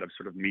had a lot of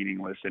sort of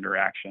meaningless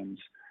interactions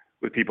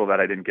with people that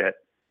I didn't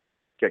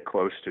get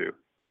close to.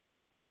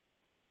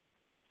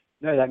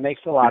 No, that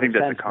makes a lot of sense. I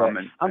think that's a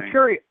common thing. I'm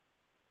curious.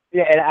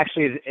 Yeah, and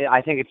actually,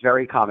 I think it's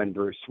very common,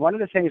 Bruce. One of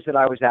the things that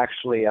I was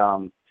actually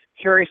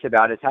curious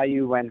about is how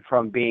you went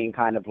from being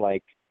kind of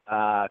like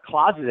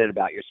closeted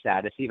about your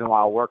status, even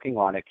while working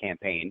on a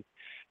campaign,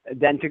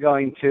 Then to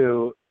going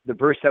to the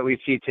Bruce that we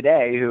see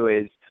today, who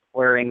is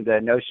wearing the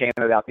no shame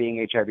about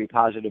being HIV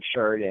positive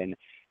shirt and,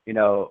 you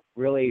know,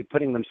 really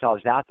putting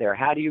themselves out there.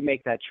 How do you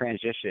make that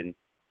transition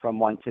from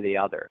one to the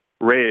other?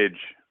 Rage,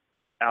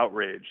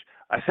 outrage.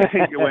 I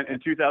think it went in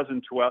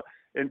 2012.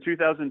 In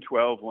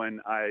 2012, when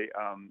I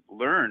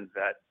learned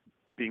that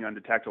being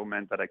undetectable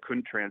meant that I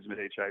couldn't transmit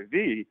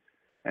HIV,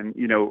 and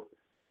you know,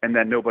 and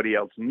that nobody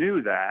else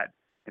knew that,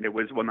 and it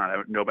was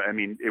not nobody. I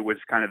mean, it was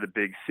kind of the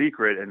big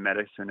secret in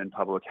medicine and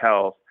public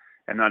health,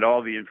 and not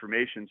all the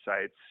information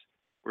sites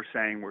were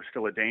saying we're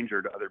still a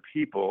danger to other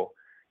people,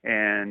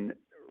 and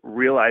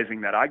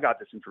realizing that I got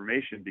this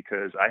information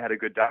because I had a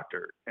good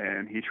doctor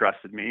and he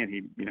trusted me and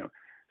he, you know,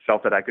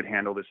 felt that I could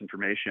handle this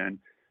information,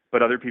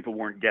 but other people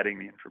weren't getting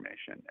the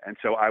information. And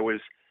so I was,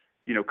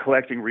 you know,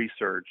 collecting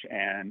research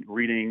and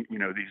reading, you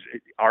know, these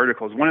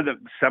articles. One of the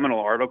seminal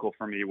article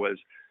for me was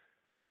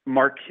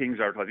Mark King's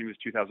article, I think it was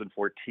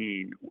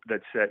 2014,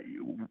 that said,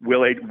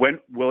 will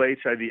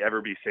HIV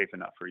ever be safe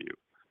enough for you?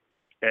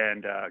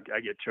 And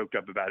I get choked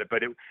up about it,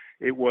 but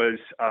it was,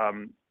 I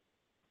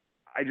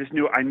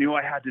knew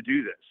I had to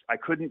do this. I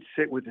couldn't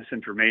sit with this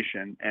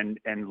information and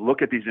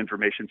look at these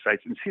information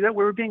sites and see that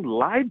we were being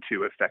lied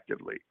to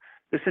effectively.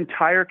 This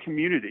entire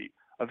community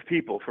of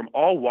people from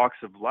all walks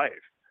of life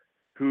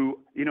who,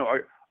 you know,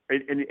 are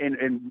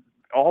and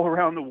all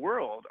around the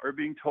world are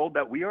being told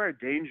that we are a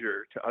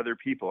danger to other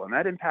people. And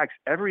that impacts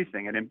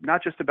everything. And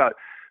not just about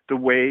the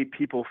way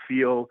people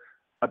feel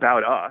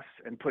about us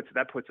and puts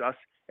us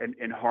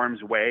in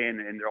harm's way, and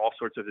there are all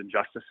sorts of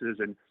injustices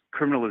and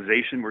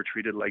criminalization. We're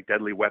treated like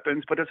deadly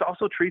weapons, but it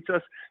also treats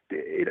us,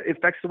 it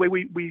affects the way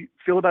we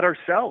feel about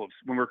ourselves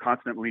when we're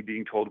constantly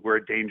being told we're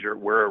a danger,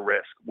 we're a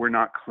risk, we're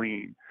not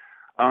clean.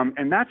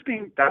 And that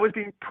was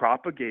being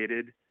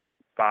propagated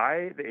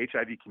by the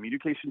HIV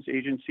communications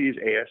agencies,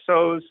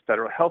 ASOs,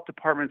 federal health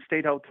departments,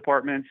 state health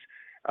departments,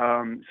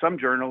 some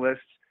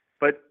journalists,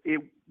 but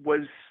it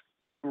was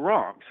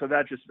wrong. So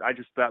that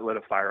lit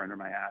a fire under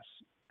my ass.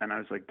 And I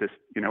was like, this,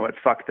 you know what,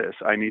 fuck this.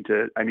 I need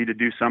to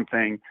do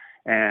something.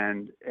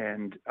 And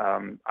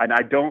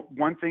I don't,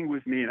 one thing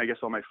with me, and I guess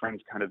all my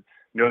friends kind of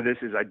know this,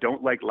 is I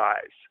don't like lies.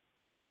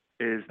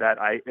 Is that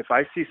if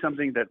I see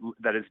something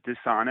that is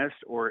dishonest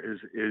or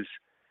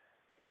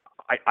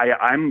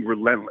I'm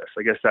relentless.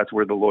 I guess that's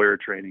where the lawyer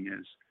training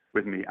is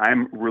with me.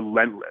 I'm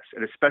relentless,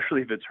 and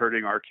especially if it's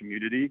hurting our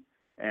community.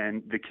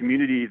 And the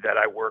community that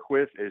I work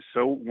with is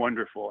so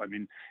wonderful. I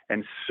mean,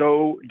 and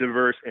so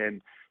diverse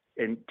and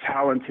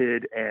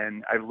talented,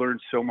 and I've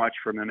learned so much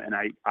from them. And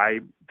I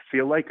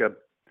feel like a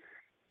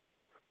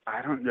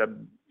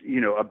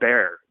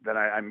bear that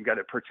I'm going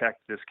to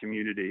protect this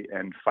community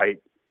and fight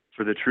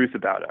for the truth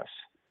about us.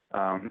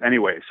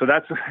 Anyway, so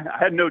that's, I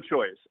had no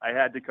choice. I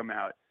had to come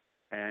out,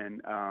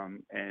 and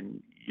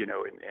you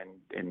know,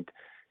 and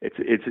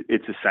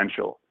it's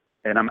essential.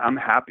 And I'm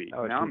happy.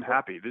 Now I'm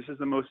happy. This is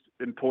the most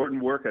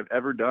important work I've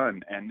ever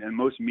done, and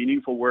most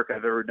meaningful work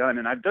I've ever done.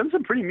 And I've done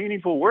some pretty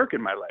meaningful work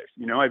in my life.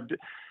 You know,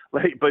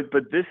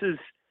 but this is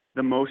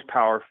the most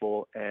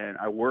powerful, and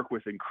I work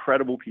with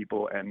incredible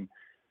people. And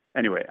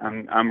anyway,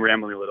 I'm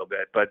rambling a little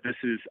bit, but this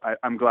is,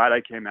 I'm glad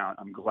I came out.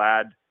 I'm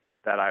glad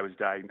that I was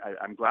diagnosed.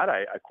 I'm glad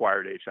I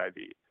acquired HIV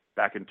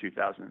back in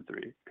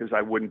 2003, because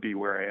I wouldn't be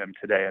where I am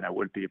today, and I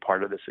wouldn't be a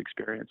part of this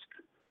experience.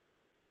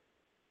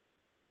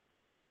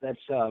 That's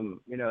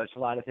you know, it's a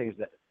lot of things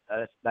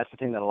that's the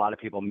thing that a lot of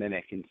people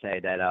mimic and say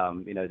that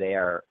you know, they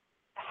are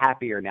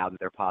happier now that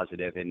they're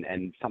positive,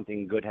 and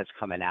something good has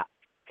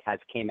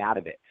came out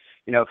of it.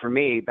 You know, for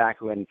me,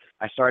 back when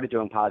I started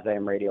doing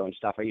Pos-AM radio and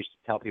stuff, I used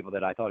to tell people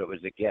that I thought it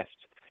was a gift.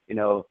 You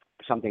know,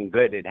 something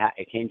good. It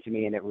came to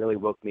me, and it really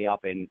woke me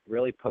up and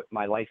really put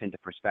my life into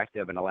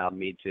perspective and allowed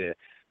me to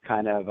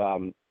kind of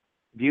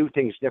view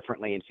things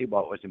differently and see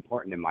what was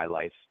important in my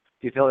life.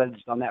 Do you feel that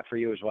it's done that for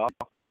you as well?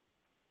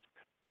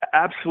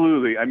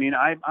 Absolutely. I mean,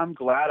 I'm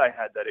glad I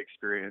had that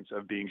experience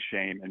of being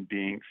shamed and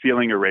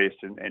feeling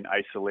erased and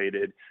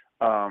isolated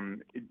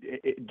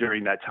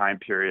during that time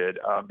period,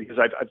 because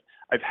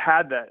I've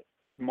had that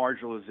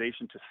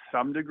marginalization to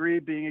some degree,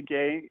 being a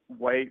gay,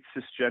 white,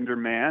 cisgender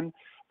man,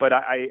 but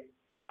I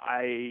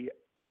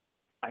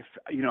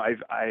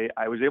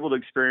was able to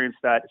experience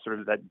that sort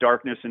of that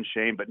darkness and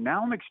shame. But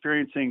now I'm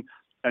experiencing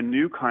a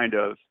new kind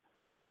of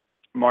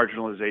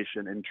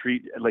marginalization and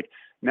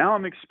now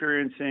I'm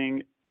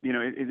experiencing, you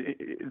know,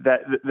 that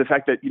the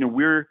fact that, you know,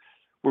 we're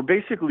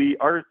basically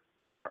our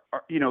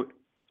you know,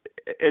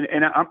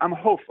 and I'm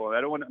hopeful.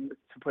 I don't want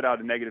to put out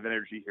a negative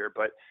energy here,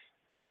 but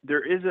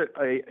there is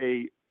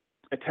a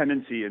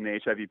tendency in the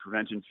HIV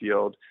prevention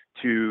field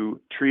to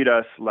treat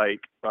us like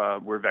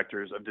we're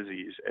vectors of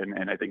disease,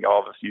 and I think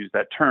all of us use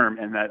that term,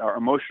 and that our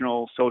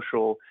emotional,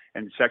 social,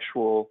 and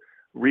sexual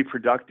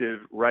reproductive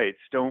rights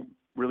don't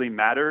really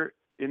matter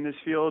in this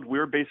field.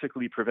 We're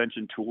basically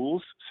prevention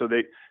tools. So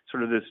they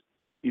sort of this,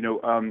 you know,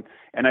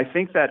 and I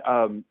think that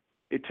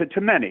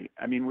to many.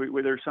 I mean,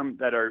 there's some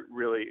that are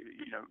really,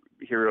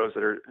 heroes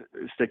that are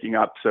sticking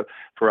up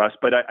for us.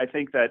 But I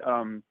think that,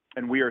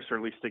 and we are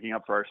certainly sticking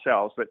up for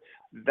ourselves. But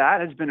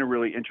that has been a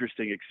really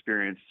interesting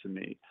experience to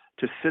me,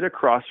 to sit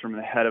across from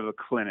the head of a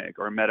clinic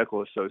or a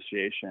medical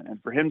association,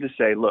 and for him to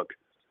say, "Look,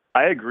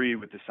 I agree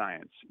with the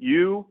science.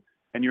 You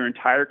and your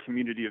entire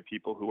community of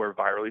people who are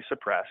virally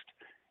suppressed,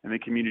 and the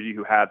community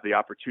who have the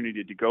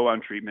opportunity to go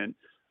on treatment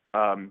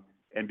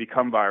and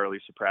become virally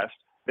suppressed,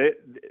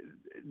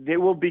 they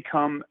will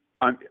become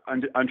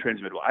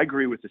untransmittable. I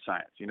agree with the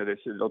science.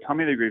 They'll tell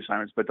me they agree with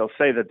science, but they'll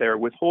say that they're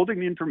withholding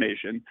the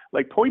information,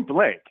 like point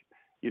blank.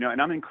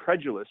 And I'm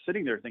incredulous,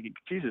 sitting there thinking,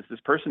 Jesus,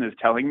 this person is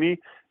telling me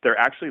they're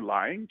actually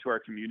lying to our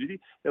community.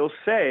 They'll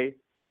say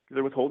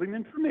they're withholding the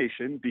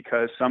information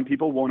because some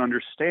people won't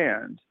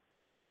understand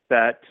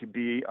that to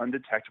be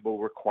undetectable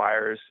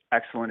requires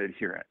excellent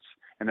adherence,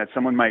 and that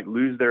someone might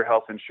lose their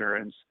health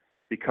insurance,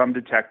 become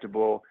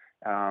detectable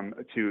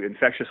to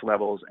infectious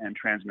levels, and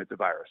transmit the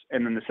virus.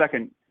 And then the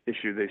second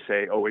issue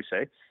they always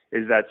say,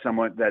 is that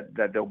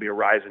that there'll be a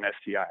rise in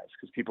STIs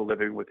because people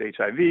living with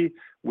HIV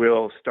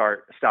will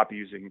stop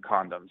using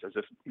condoms, as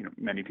if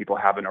many people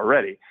haven't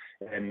already,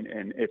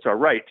 and it's all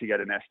right to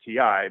get an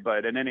STI.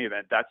 But in any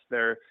event, that's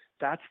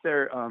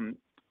their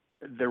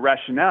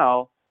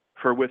rationale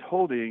for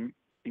withholding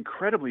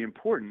incredibly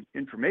important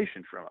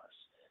information from us.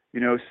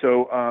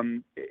 So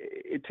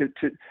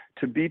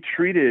to be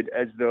treated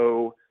as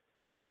though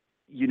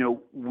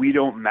we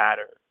don't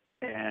matter,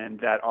 and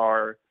that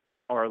our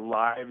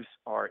lives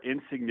are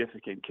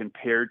insignificant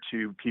compared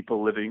to people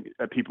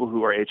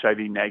who are HIV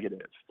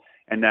negative,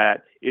 and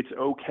that it's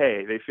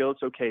okay. They feel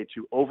it's okay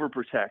to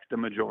overprotect the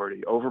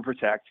majority,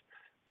 overprotect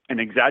and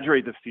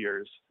exaggerate the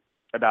fears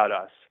about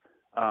us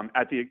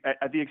at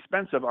the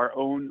expense of our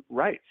own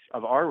rights,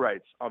 of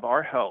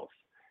our health,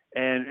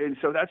 and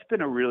so that's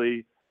been a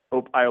really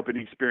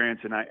eye-opening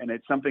experience, and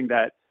it's something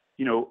that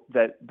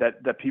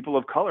that people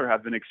of color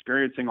have been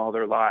experiencing all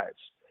their lives.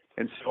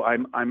 And so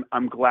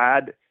I'm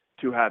glad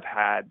to have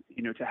had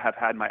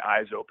my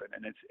eyes open,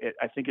 and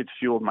I think it's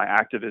fueled my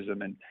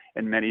activism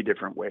in many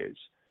different ways,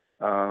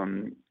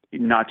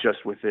 not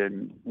just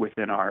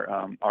within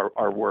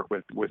our work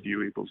with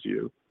U equals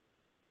U.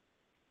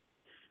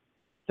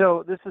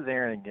 So this is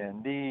Aaron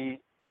again.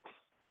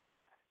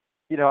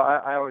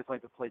 I always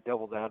like to play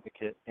devil's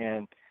advocate,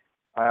 and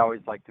I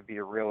always like to be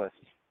a realist.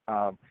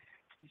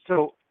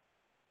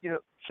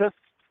 Just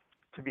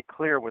to be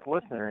clear with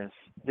listeners,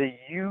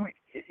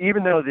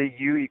 even though the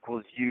U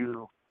equals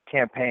U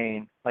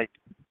campaign, like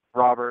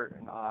Robert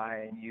and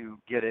I and you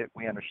get it,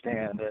 we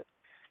understand that,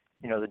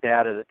 the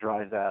data that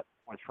drives that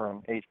was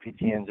from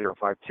HPTN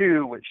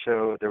 052, which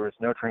showed there was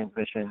no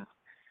transmission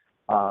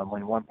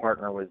when one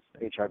partner was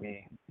HIV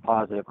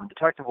positive or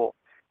undetectable,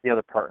 the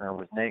other partner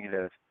was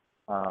negative.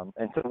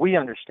 And so we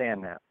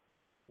understand that.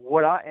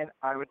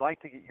 I would like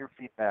to get your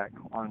feedback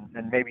on,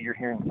 and maybe you're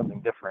hearing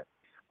something different.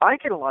 I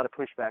get a lot of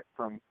pushback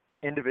from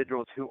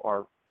individuals who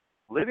are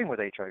living with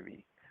HIV,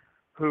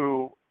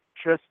 who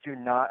just do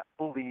not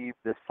believe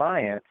the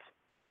science.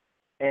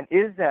 And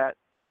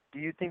do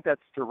you think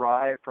that's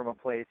derived from a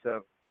place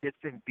of it's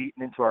been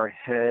beaten into our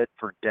head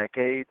for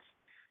decades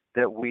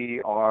that we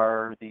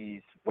are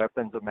these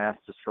weapons of mass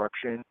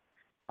destruction?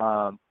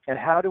 And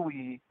how do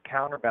we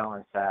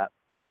counterbalance that,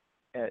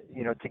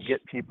 to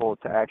get people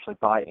to actually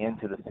buy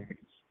into the theories?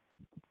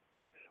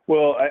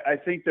 Well, I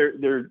think there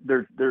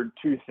are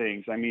two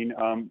things. I mean,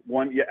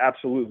 one, yeah,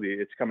 absolutely,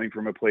 it's coming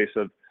from a place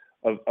of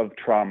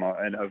trauma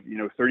and of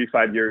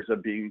 35 years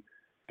of being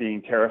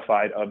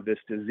terrified of this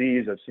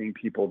disease, of seeing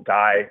people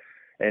die,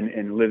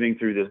 and living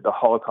through the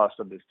Holocaust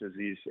of this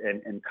disease.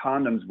 And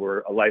condoms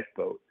were a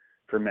lifeboat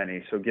for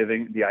many. So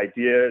giving the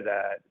idea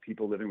that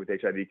people living with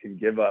HIV can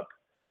give up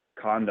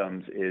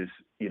condoms is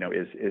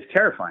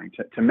terrifying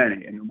to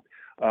many. And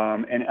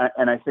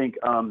I think.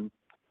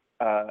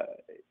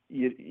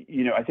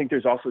 I think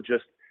there's also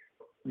just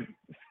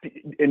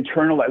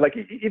internal, like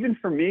even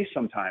for me,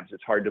 sometimes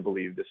it's hard to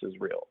believe this is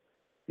real,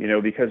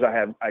 because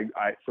I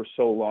for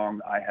so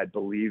long I had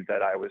believed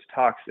that I was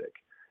toxic,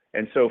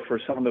 and so for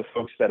some of the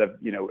folks that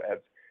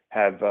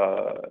have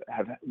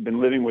been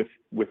living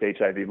with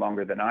HIV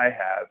longer than I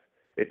have,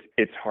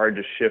 it's hard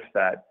to shift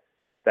that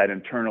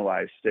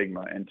internalized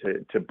stigma and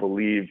to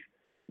believe,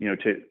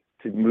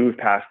 to move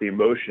past the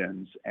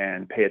emotions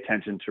and pay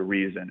attention to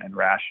reason and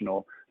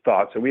rational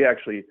thought. So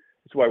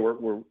it's why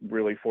we're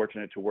really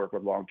fortunate to work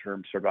with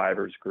long-term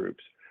survivors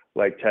groups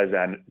like Tez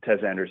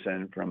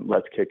Anderson from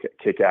Let's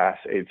Kick Ass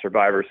AIDS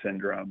Survivor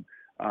Syndrome,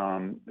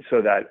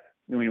 so that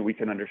we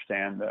can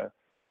understand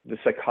the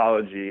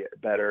psychology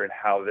better and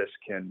how this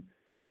can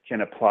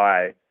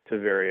apply to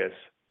various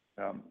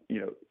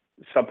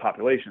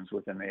subpopulations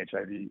within the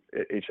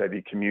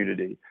HIV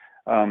community.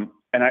 And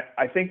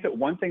I think that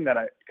one thing that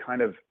I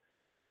kind of,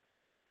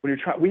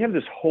 we have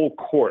this whole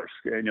course,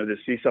 the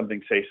See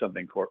Something, Say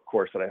Something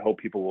course that I hope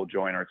people will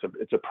join, or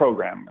it's a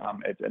program,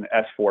 it's an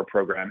S4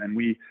 program, and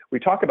we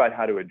talk about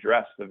how to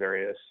address the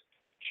various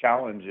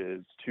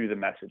challenges to the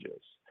messages.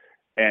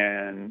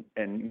 and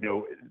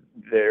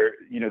there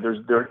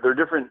are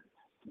different,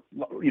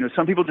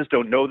 some people just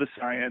don't know the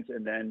science,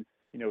 and then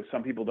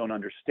some people don't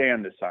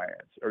understand the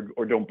science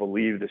or don't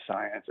believe the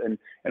science.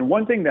 And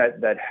one thing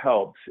that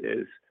helps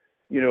is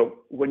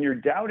when you're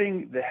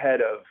doubting the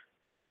head of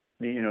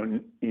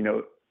the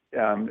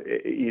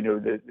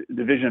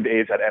Division of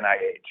AIDS at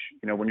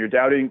NIH, when you're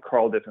doubting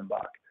Carl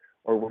Dieffenbach,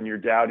 or when you're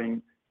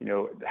doubting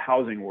the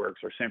Housing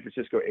Works or San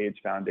Francisco AIDS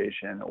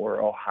Foundation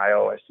or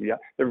Ohio SCI,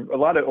 there are a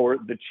lot of, or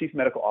the Chief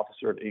Medical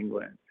Officer of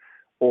England,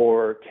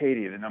 or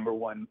CATI, the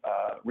 #1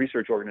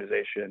 research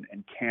organization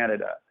in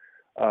Canada,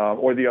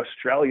 or the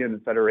Australian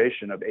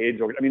Federation of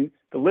AIDS. I mean,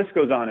 the list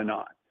goes on and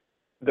on.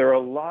 There are a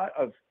lot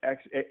of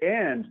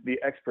and the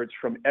experts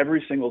from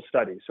every single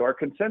study. So our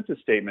consensus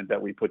statement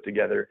that we put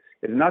together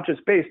is not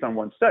just based on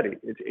one study.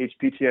 It's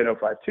HPTN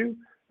 052,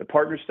 the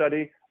partner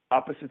study,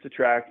 opposites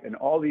attract, and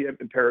all the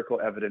empirical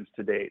evidence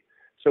to date.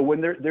 So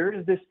when there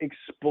is this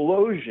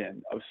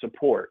explosion of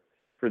support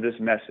for this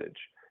message,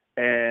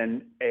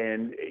 and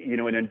an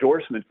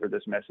endorsement for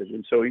this message,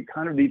 and so you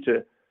kind of need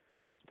to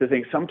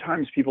think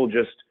sometimes people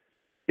just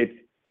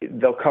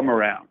they'll come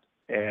around,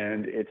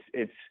 and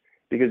it's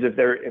because if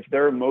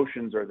their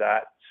emotions are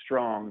that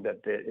strong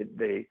that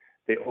they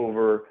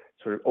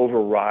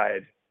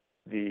override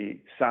the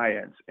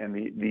science and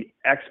the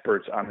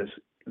experts on this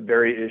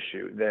very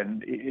issue,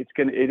 then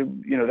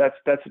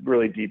that's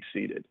really deep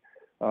seated.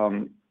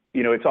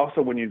 It's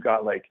also when you've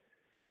got like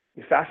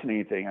the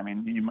fascinating thing. I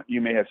mean,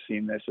 you may have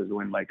seen this as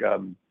when like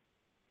a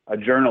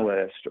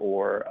journalist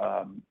or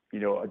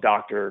a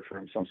doctor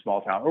from some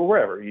small town or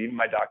wherever, even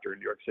my doctor in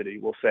New York City,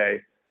 will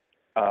say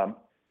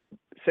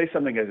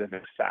something as if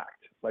it's fact.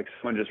 Like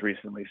someone just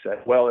recently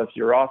said, well, if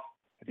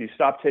you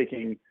stop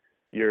taking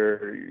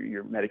your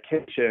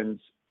medications,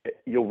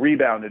 you'll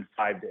rebound in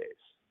 5 days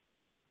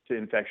to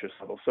infectious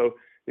levels. So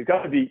you've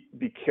got to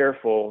be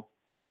careful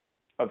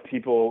of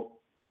people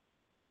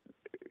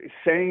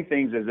saying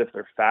things as if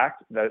they're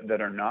fact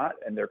that are not,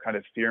 and they're kind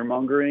of fear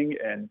mongering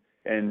and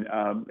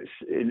I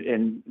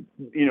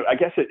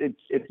guess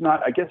it's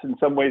not. I guess in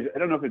some ways, I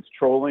don't know if it's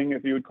trolling,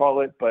 if you would call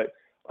it, but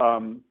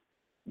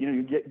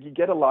you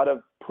get a lot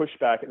of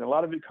pushback, and a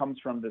lot of it comes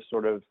from this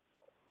sort of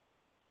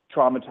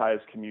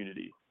traumatized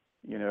community.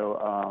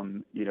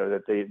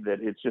 That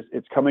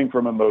it's coming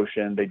from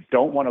emotion. They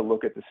don't want to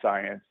look at the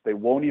science. They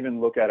won't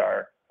even look at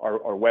our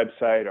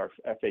website, our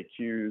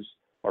FAQs,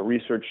 our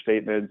research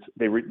statements.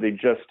 They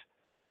just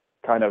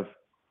kind of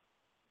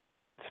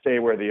stay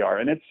where they are,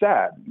 and it's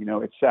sad.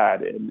 It's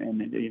sad,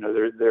 and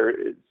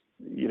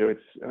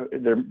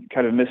they're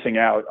kind of missing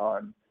out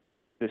on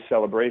this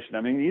celebration.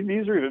 I mean,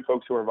 these are even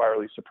folks who are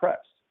virally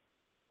suppressed,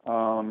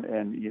 and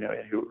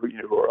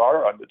who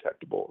are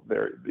undetectable.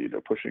 They're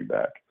pushing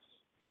back.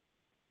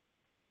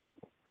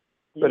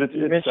 But it's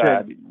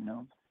sad,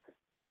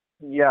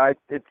 Yeah,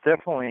 it's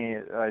definitely,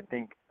 I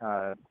think,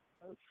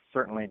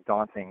 certainly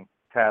daunting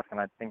task, and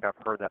I think I've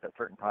heard that at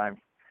certain times.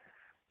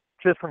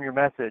 Just from your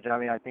message, I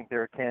mean, I think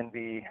there can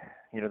be,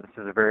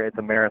 it's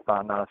a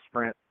marathon, not a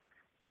sprint.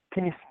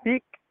 Can you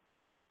speak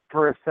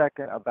for a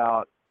second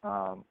about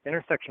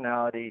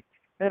intersectionality,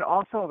 and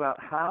also about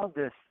how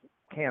this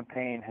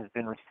campaign has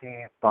been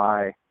received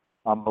by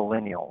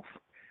millennials?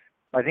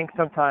 I think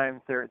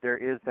sometimes there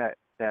is that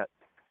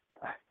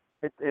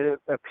it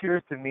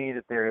appears to me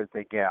that there is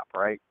a gap,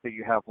 right? So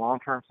you have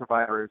long-term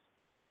survivors,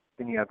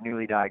 then you have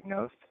newly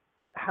diagnosed.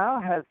 How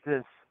has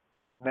this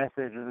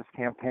message of this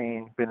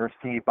campaign been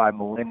received by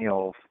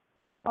millennials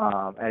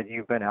as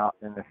you've been out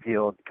in the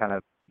field kind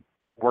of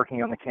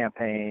working on the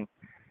campaign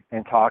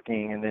and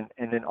talking,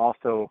 and then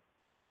also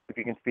if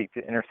you can speak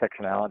to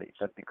intersectionality,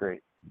 that'd be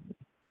great.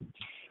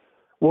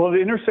 Well, the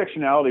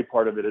intersectionality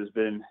part of it has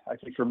been, I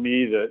think for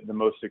me, the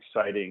most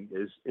exciting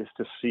is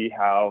to see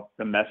how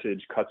the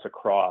message cuts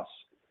across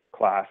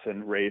class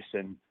and race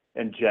and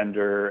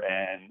gender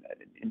and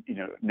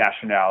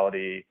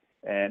nationality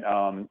and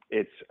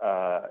it's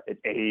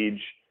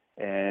age,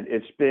 and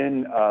it's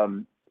been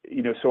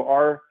so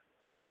our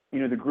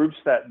the groups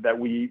that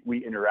we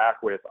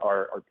interact with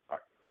are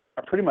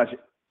pretty much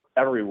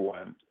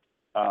everyone.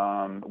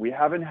 We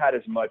haven't had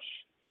as much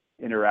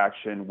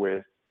interaction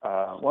with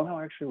well, no,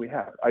 actually we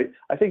have.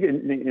 I think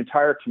in the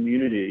entire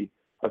community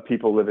of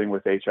people living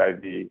with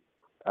HIV,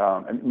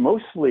 and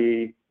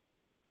mostly,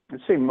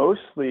 let's say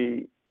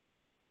mostly,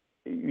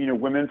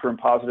 women from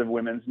Positive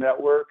Women's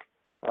Network,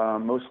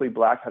 mostly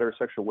Black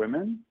heterosexual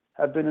women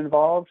have been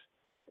involved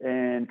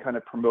in kind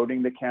of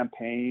promoting the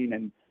campaign.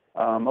 And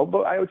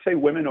although I would say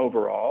women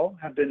overall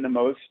have been the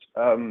most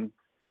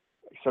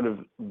sort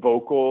of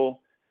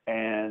vocal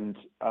and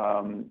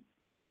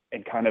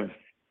kind of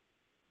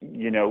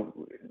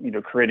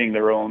creating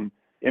their own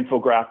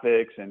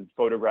infographics and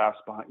photographs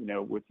behind,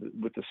 with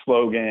the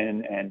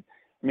slogan. And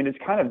I mean, it's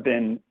kind of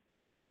been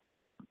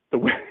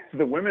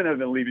the women have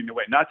been leading the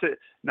way. Not to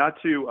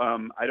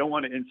I don't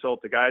want to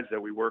insult the guys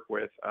that we work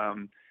with,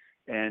 but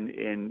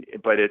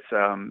it's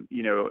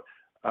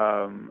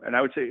and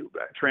I would say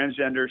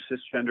transgender,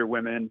 cisgender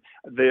women.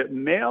 The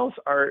males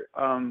are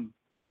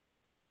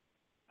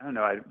I don't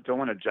know, I don't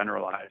want to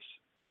generalize.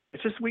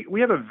 It's just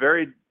we have a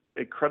very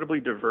incredibly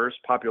diverse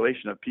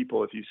population of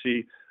people. If you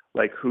see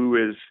like who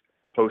is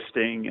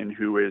posting and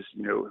who is,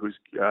 who's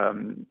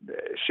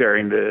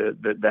sharing the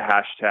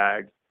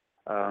hashtag,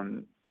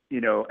 and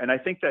I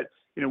think that,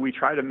 we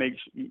try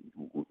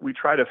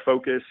to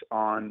focus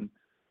on,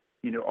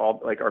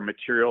 all like our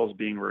materials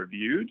being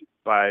reviewed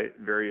by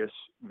various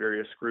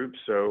groups.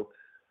 So,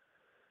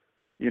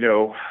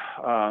 and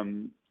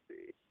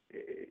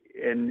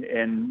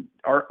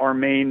our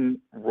main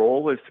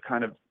role is to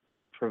kind of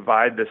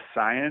provide the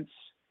science,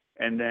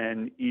 and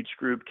then each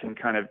group can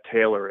kind of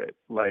tailor it.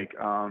 Like,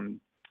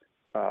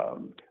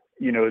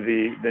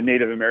 the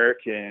Native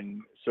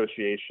American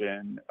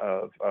Association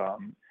of,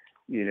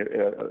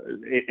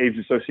 AIDS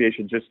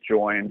Association just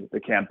joined the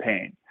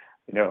campaign,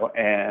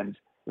 and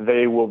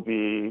they will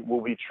be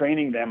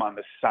training them on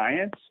the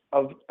science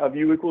of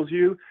U equals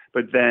U,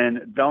 but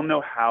then they'll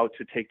know how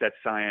to take that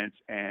science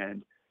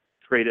and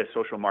create a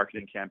social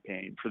marketing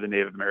campaign for the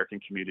Native American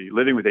community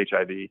living with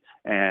HIV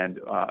and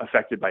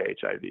affected by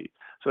HIV.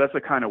 So that's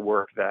the kind of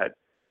work that,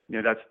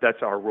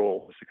 that's our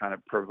role, is to kind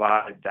of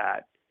provide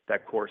that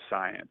core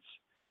science.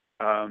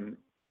 And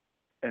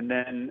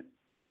then,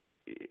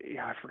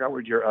 I forgot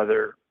what your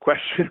other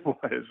question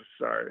was.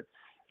 Sorry.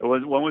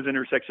 One was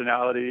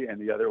intersectionality,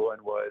 and the other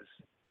one was.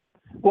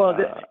 I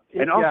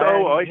should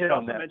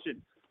also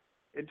mention,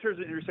 in terms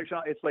of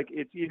intersectionality,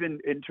 it's even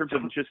in terms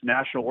of just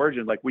national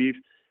origin. Like we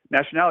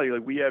have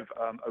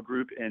a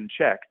group in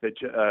Czech that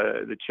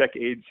the Czech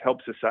AIDS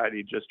Help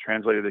Society just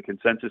translated the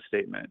consensus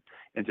statement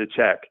into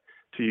Czech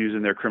to use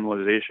in their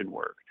criminalization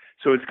work.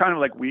 So it's kind of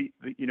like we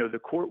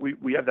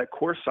have that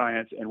core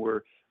science, and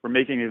we're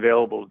making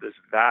available this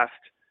vast,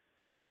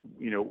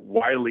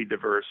 widely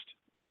diverse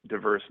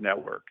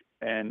network.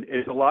 And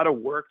it's a lot of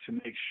work to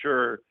make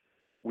sure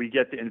we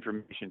get the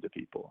information to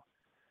people.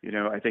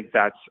 I think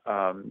that's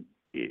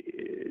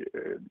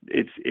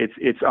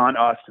it's on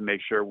us to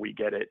make sure we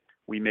get it,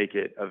 we make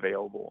it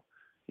available,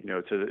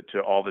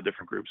 to all the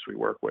different groups we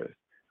work with.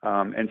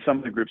 And some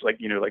of the groups like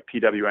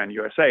PWN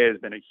USA has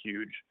been a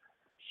huge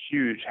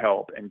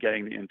help in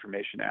getting the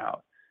information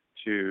out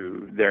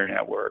to their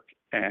network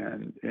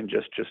and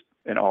just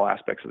in all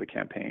aspects of the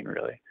campaign,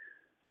 really.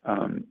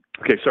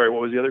 Okay, sorry,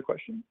 what was the other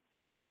question?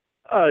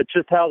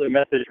 Just how the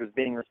message was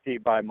being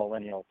received by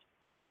millennials.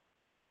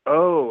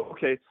 Oh,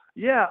 okay.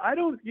 Yeah,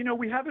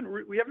 we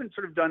haven't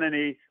sort of done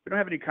we don't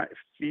have any kind of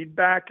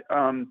feedback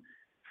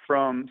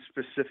from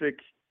specific,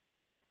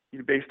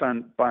 based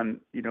on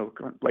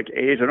like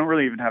age. I don't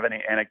really even have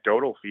any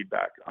anecdotal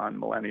feedback on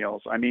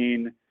millennials. I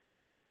mean,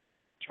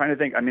 trying to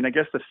think, I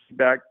guess the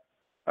feedback,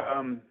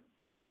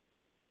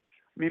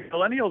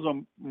 millennials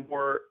are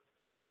more,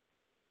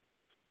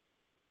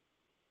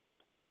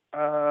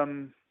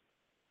 I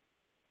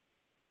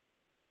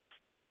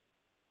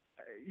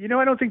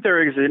don't think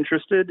they're as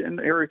interested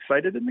or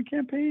excited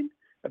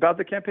about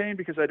the campaign,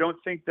 because I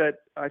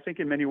think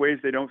in many ways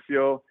they don't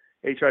feel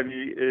HIV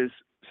is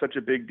such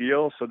a big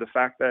deal. So the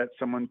fact that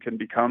someone can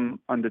become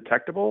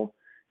undetectable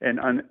and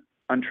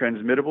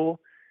untransmittable,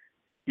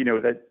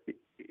 that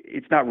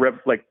it's not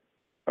like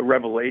a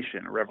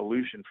revolution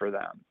for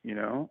them.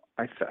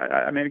 I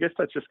guess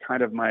that's just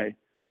kind of my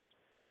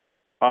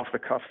off the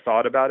cuff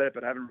thought about it,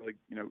 but I haven't really,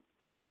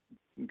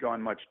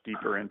 gone much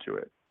deeper into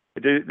it.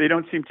 They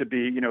don't seem to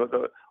be,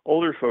 the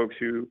older folks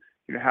who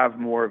have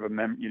more of a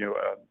been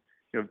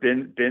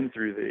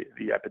through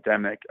the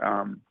epidemic.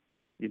 I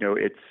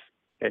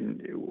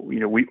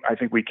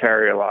think we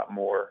carry a lot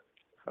more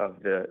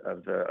of the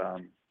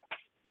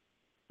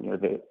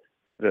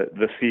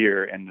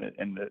fear and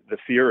the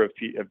fear of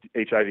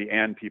HIV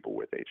and people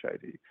with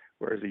HIV,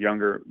 whereas the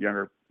younger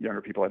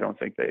people, I don't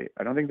think they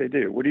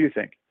do. What do you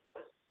think?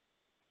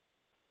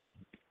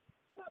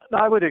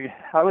 I would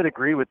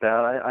agree with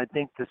that. I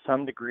think to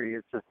some degree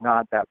it's just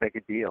not that big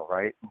a deal,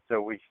 right? And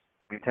so we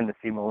tend to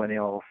see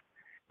millennials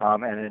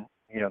and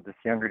this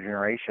younger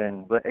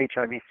generation, but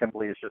HIV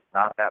simply is just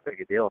not that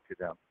big a deal to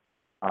them.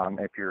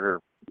 If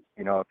you're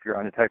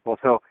undetectable.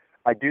 So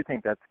I do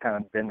think that's kind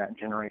of been that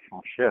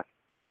generational shift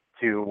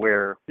to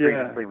where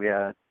previously we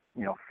had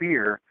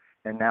fear,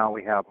 and now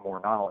we have more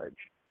knowledge.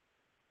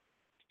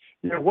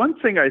 One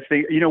thing that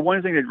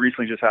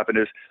recently just happened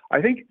is,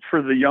 I think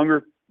for the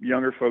younger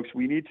folks,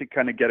 we need to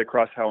kind of get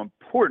across how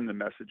important the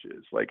message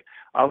is. Like,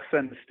 I'll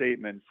send a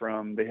statement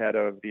from the head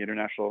of the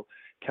International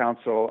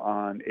Council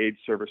on AIDS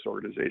Service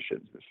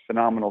Organizations, this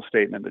phenomenal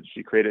statement that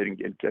she created,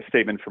 and a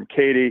statement from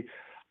Katie,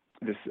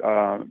 this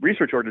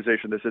research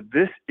organization that said,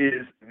 this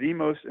is the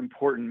most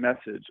important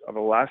message of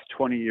the last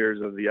 20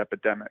 years of the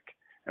epidemic.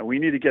 And we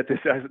need to get this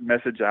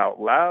message out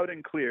loud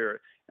and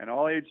clear. And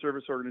all AIDS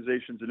service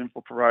organizations and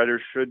info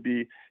providers should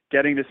be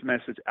getting this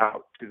message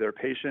out to their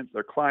patients,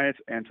 their clients,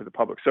 and to the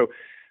public. So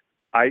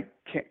I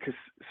can't, because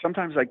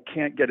sometimes I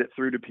can't get it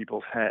through to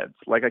people's heads.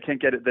 Like, I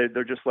can't get it.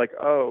 They're just like,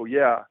 oh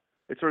yeah,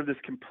 it's sort of this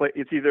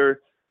it's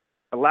either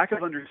a lack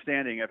of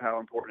understanding of how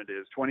important it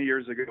is. 20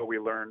 years ago, we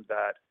learned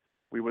that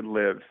we would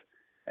live,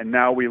 and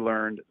now we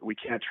learned we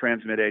can't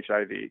transmit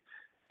HIV.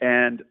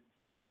 And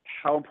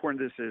how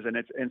important this is.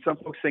 And some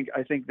folks think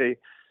they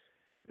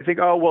think,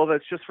 oh, well,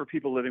 that's just for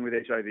people living with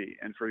HIV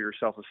and for your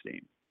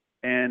self-esteem.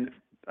 And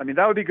I mean,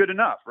 that would be good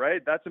enough,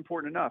 right? That's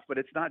important enough, but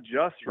it's not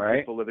just for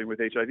people living with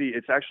HIV.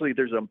 It's actually,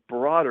 there's a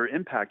broader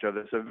impact of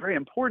this, a very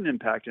important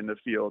impact in the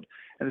field,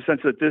 in the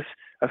sense that this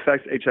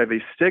affects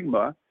HIV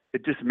stigma.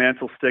 It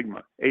dismantles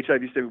stigma,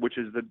 HIV stigma, which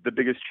is the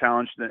biggest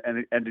challenge to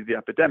the end of the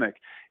epidemic.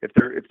 If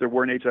there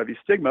weren't HIV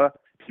stigma,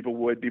 people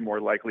would be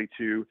more likely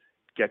to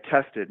get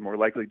tested, more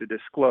likely to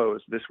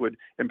disclose. This would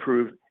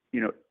improve,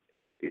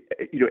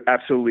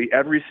 absolutely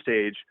every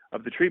stage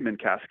of the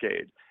treatment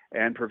cascade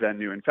and prevent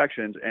new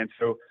infections. And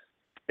so,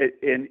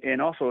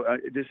 and also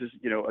this is,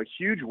 a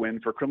huge win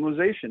for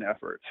criminalization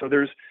efforts. So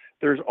there's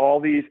all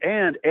these,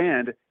 and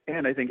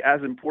I think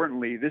as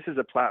importantly, this is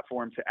a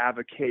platform to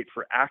advocate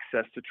for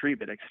access to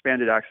treatment,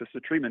 expanded access to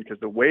treatment, because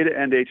the way to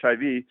end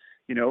HIV,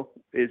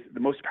 is the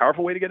most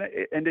powerful way to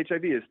end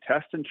HIV is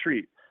test and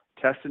treat.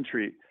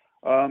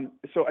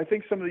 So I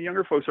think some of the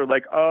younger folks are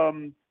like,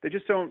 they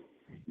just don't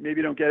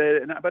get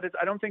it. But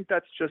I don't think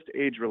that's just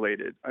age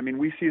related. I mean,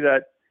 we see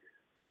that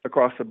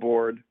across the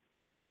board,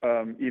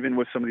 even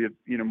with some of the,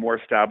 more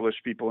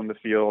established people in the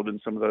field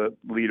and some of the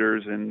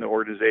leaders in the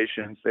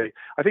organizations.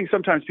 I think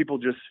sometimes people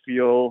just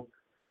feel,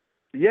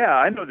 yeah,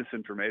 I know this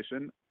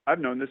information. I've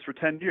known this for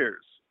 10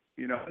 years.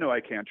 I know I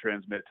can't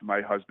transmit to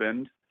my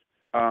husband.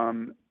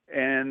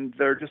 And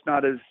they're just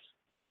not as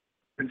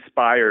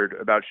inspired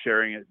about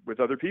sharing it with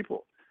other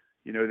people.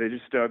 They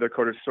just, they're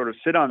sort of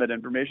sit on that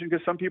information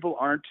because some people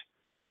aren't,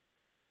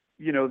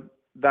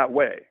 that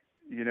way.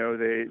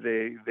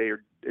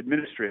 They're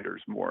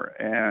administrators more.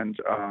 And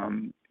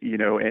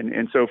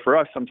so for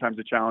us, sometimes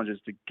the challenge is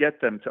to get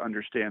them to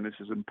understand this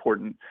is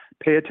important.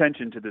 Pay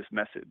attention to this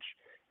message.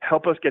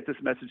 Help us get this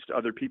message to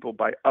other people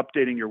by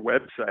updating your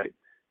website,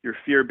 your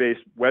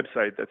fear-based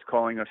website that's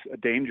calling us a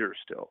danger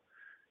still.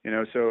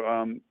 So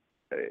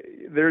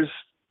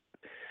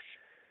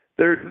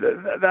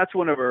that's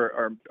one of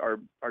our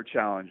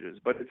challenges,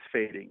 but it's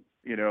fading,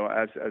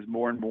 as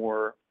more and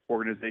more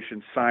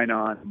organizations sign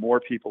on, more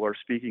people are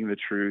speaking the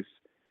truth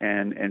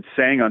and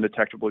saying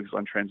undetectable is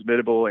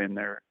untransmittable in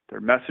their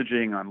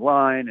messaging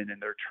online and in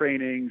their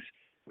trainings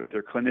with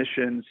their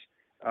clinicians.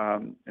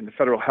 And the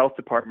federal health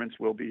departments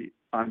will be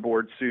on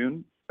board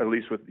soon, at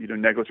least with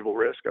negligible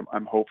risk.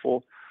 I'm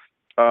hopeful.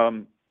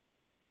 That's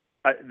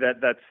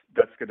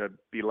going to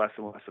be less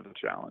and less of a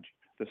challenge.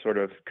 The sort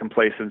of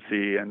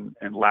complacency and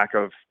lack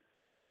of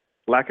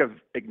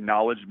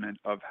acknowledgement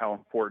of how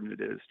important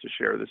it is to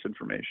share this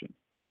information.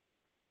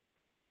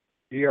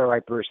 You're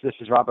right, Bruce. This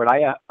is Robert.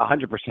 I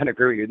 100%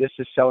 agree with you. This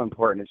is so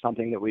important. It's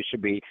something that we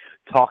should be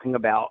talking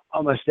about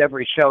almost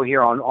every show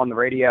here on the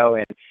radio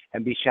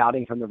and be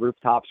shouting from the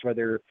rooftops,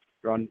 whether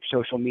you're on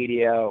social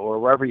media or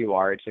wherever you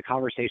are. It's a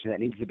conversation that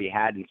needs to be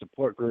had in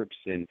support groups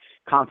and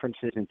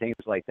conferences and things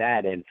like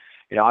that. And,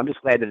 I'm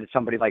just glad that it's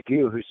somebody like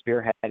you who's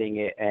spearheading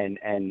it and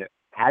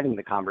having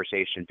the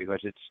conversation,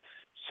 because it's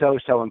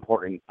so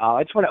important.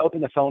 I just want to open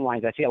the phone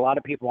lines. I see a lot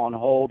of people on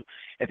hold.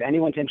 If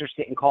anyone's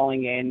interested in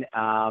calling in,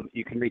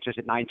 you can reach us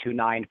at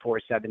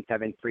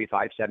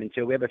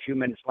 929-477-3572. We have a few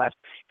minutes left.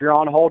 If you're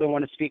on hold and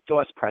want to speak to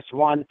us, press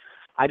 1.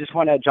 I just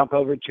want to jump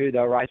over to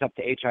the Rise Up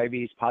to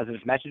HIV's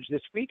positive message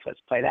this week.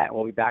 Let's play that, and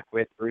we'll be back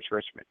with Bruce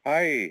Richman.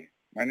 Hi,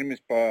 my name is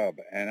Bob,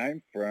 and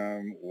I'm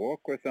from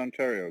Warkworth,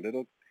 Ontario, a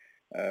little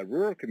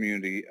rural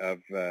community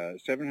of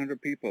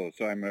 700 people.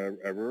 So I'm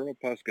a rural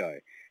POS guy,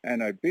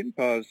 and I've been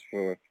POS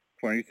for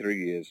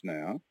 23 years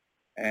now,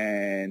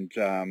 and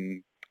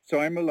so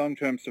I'm a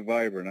long-term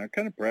survivor, and I'm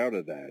kind of proud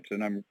of that,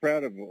 and I'm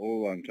proud of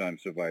all long-time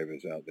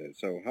survivors out there.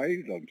 So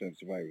hi, long-term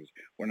survivors.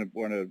 Want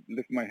to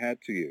lift my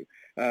hat to you,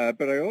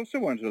 but I also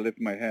want to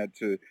lift my hat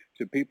to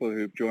people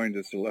who've joined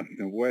us along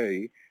the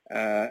way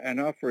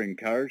and offer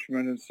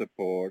encouragement and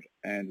support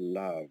and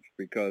love,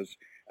 because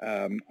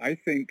I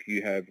think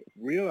you have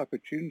real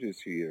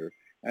opportunities here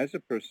as a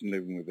person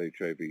living with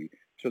HIV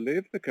to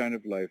live the kind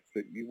of life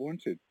that you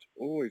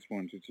always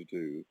wanted to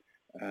do,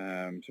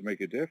 to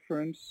make a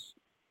difference,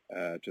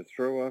 to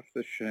throw off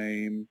the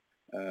shame,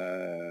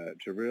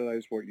 to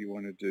realize what you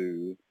want to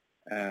do,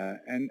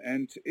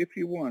 and if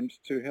you want,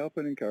 to help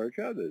and encourage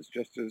others,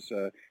 just as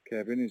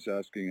Kevin is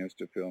asking us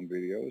to film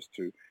videos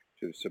to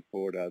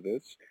support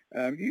others.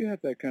 You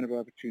have that kind of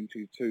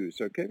opportunity too.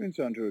 So Kevin's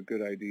onto a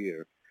good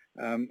idea.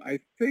 I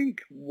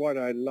think what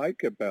I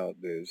like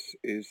about this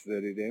is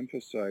that it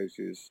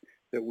emphasizes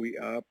that we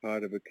are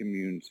part of a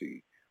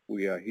community.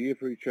 We are here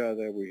for each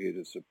other, we're here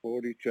to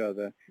support each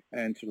other,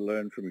 and to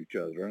learn from each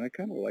other. And I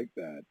kind of like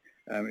that.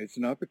 It's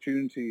an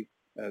opportunity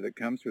that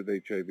comes with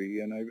HIV,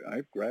 and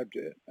I've grabbed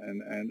it,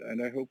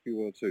 and I hope you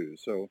will too.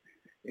 So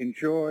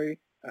enjoy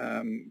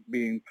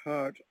being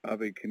part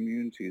of a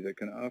community that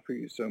can offer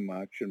you so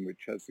much, and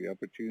which has the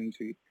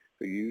opportunity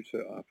for you to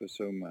offer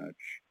so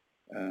much.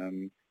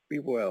 Be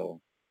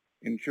well.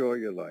 Enjoy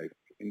your life.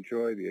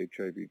 Enjoy the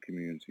HIV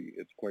community.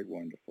 It's quite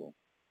wonderful.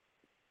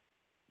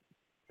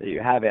 There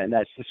you have it, and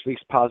that's this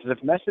week's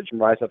positive message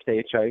from Rise Up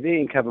to HIV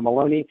and Kevin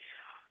Maloney.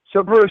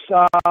 So, Bruce,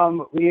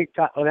 we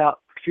got about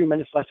a few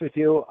minutes left with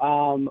you.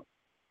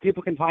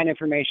 people can find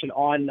information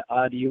on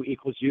the U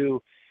equals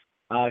U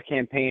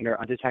campaign or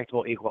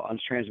undetectable equal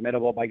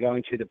untransmittable by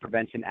going to the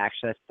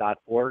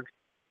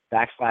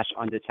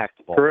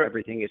preventionaccess.org/undetectable. Correct.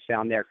 Everything is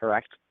found there,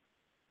 correct?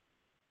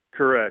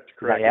 Correct.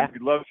 Yeah?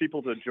 We'd love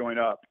people to join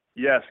up.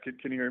 Yes.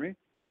 Can you hear me?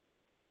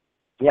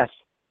 Yes.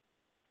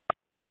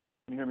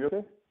 Can you hear me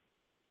okay?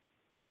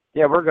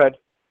 Yeah, we're good.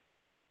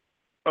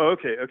 Oh,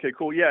 okay,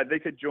 cool. Yeah, they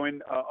could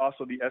join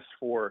also the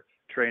S4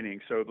 training.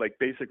 So like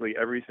basically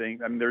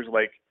everything, I mean, there's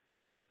like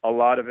a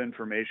lot of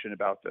information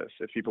about this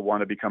if people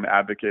want to become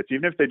advocates,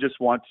 even if they just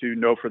want to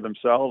know for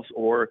themselves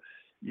or,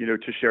 you know,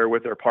 to share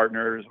with their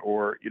partners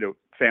or, you know,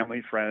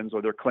 family, friends,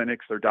 or their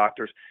clinics, their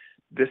doctors.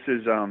 This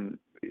is,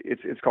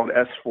 it's called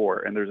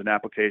S4, and there's an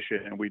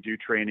application, and we do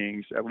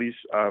trainings at least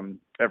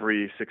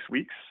every 6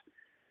 weeks.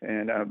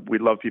 And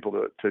we'd love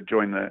people to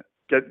join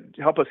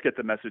help us get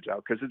the message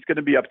out, because it's going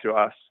to be up to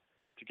us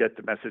to get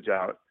the message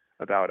out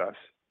about us,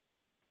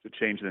 to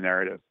change the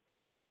narrative.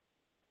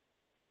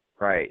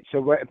 Right. So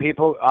where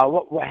people,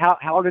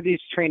 how do these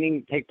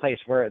trainings take place?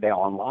 Where are they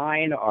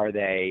online? Are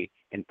they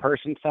in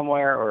person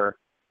somewhere? Or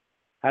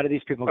how do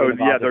these people get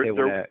involved if they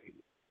want to?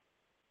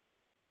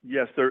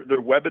 Yes, they're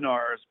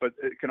webinars, but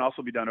it can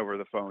also be done over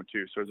the phone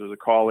too. So there's a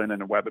call in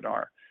and a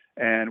webinar,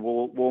 and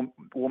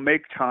we'll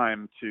make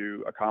time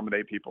to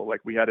accommodate people.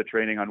 Like we had a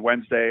training on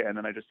Wednesday, and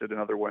then I just did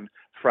another one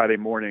Friday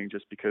morning,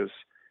 just because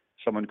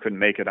someone couldn't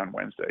make it on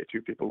Wednesday.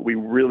 2 people. We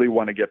really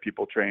want to get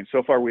people trained.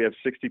 So far, we have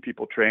 60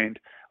 people trained,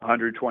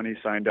 120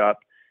 signed up,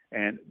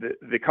 and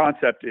the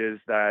concept is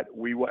that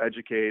we will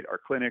educate our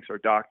clinics, our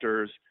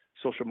doctors,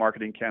 social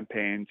marketing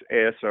campaigns,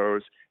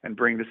 ASOs, and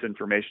bring this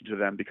information to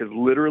them, because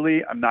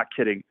literally, I'm not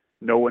kidding,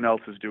 no one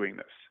else is doing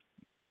this.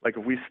 Like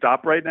if we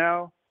stop right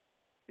now,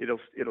 it'll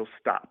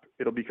stop.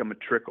 It'll become a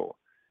trickle.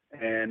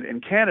 And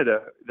in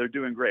Canada, they're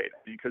doing great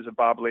because of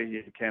Bob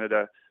Leahy in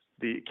Canada.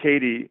 The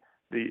Katie,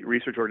 the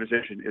research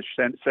organization, is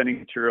sending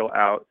material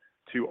out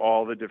to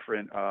all the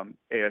different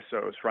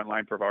ASOs,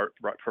 frontline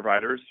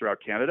providers throughout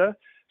Canada.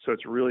 So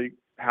it's really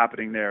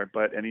happening there.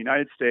 But in the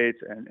United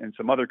States and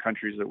some other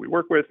countries that we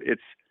work with,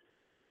 it's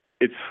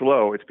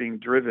slow. It's being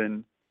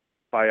driven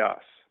by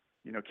us.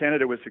 You know,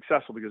 Canada was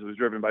successful because it was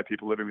driven by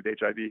people living with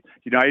HIV. The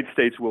United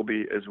States will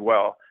be as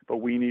well, but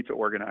we need to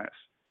organize.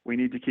 We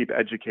need to keep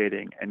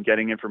educating and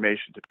getting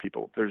information to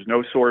people. There's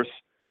no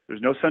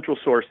central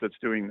source that's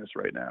doing this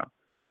right now,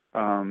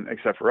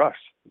 except for us.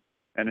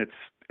 And it's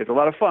a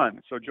lot of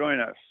fun. So join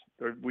us.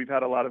 We've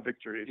had a lot of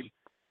victories,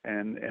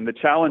 and the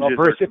challenge is.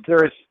 Bruce, if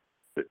there's.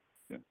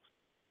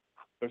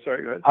 Oh,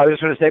 sorry, go ahead. I was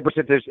just going to say, Bruce,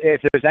 if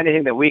there's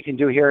anything that we can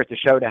do here at the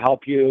show to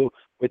help you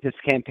with this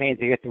campaign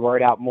to get the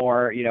word out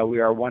more, you know, we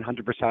are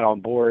 100%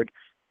 on board.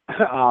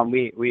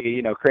 We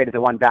created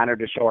the one banner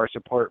to show our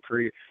support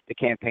for the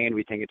campaign.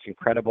 We think it's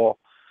incredible.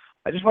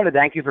 I just want to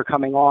thank you for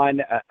coming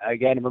on,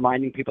 again,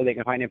 reminding people they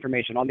can find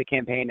information on the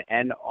campaign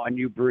and on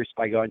you, Bruce,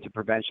 by going to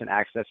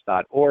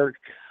preventionaccess.org.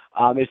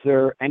 Is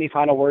there any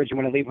final words you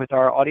want to leave with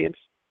our audience?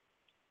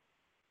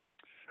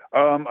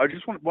 I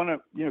just want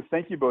to,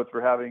 thank you both for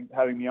having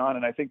me on.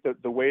 And I think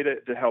that the way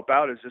to help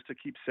out is just to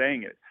keep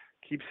saying it.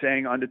 Keep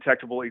saying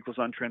undetectable equals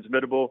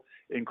untransmittable.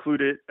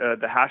 Include it,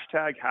 the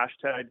hashtag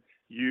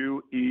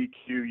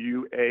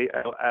UEQUALSU,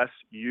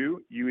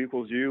 U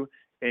equals U,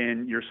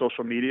 in your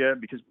social media,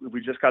 because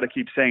we just got to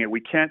keep saying it. We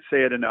can't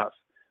say it enough.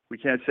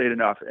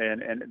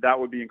 And that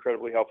would be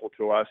incredibly helpful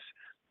to us.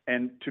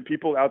 And to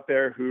people out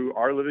there who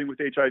are living with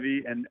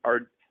HIV and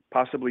are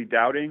possibly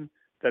doubting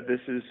that this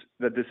is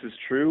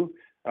true,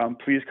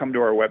 please come to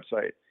our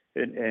website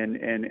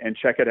and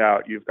check it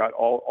out. You've got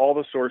all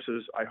the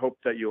sources I hope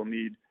that you'll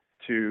need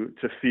to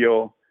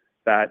feel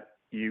that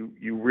you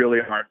really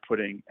aren't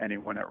putting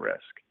anyone at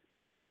risk.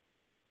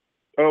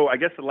 Oh, I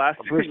guess the last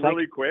thing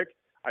really quick,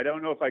 I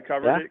don't know if I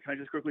covered it. Can I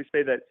just quickly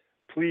say that,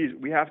 please,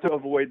 we have to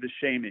avoid the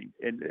shaming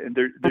and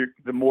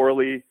the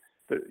morally,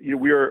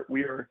 we are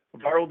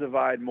viral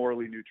divide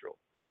morally neutral,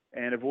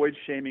 and avoid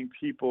shaming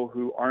people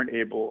who aren't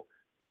able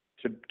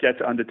to get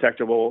to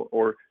undetectable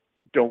or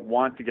don't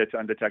want to get to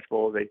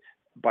undetectable. They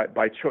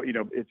by choice,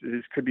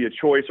 this could be a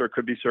choice or it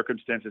could be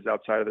circumstances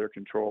outside of their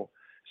control.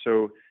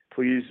 So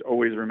please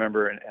always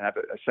remember and have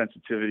a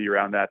sensitivity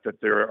around that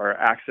there are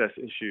access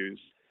issues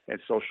and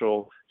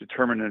social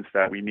determinants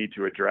that we need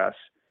to address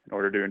in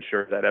order to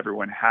ensure that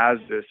everyone has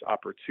this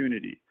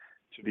opportunity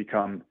to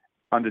become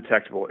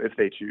undetectable if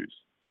they choose.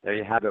 There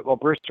you have it. Well,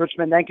 Bruce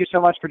Richman, thank you so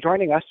much for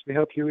joining us. We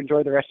hope you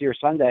enjoy the rest of your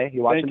Sunday.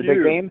 You watching the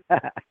big game?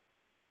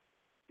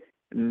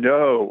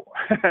 No,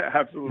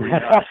 absolutely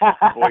not.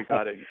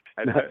 Boycotting.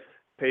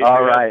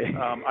 All right.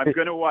 I'm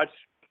going to watch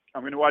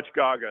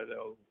Gaga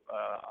though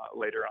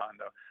later on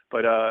though.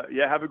 But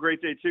have a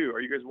great day too. Are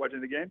you guys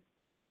watching the game?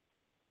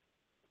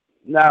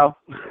 No.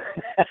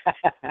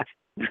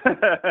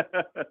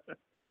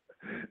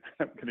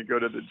 I'm going to go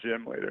to the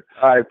gym later.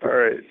 All right.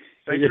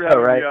 Thanks for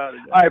having me on.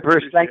 All right,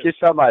 Bruce. Thank you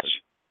so much.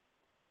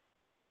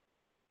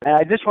 And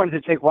I just wanted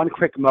to take one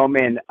quick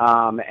moment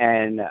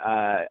and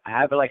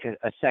have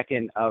a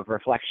second of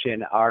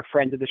reflection. Our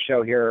friend of the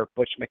show here,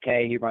 Butch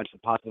McKay, he runs the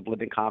Positive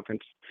Living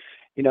Conference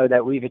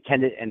that we've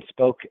attended and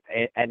spoke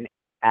in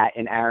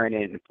Aaron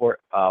and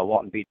Fort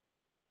Walton Beach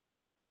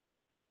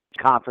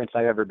conference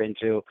I've ever been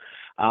to.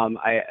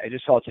 I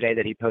just saw today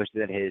that he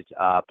posted that his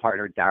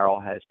partner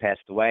Daryl has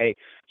passed away.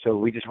 So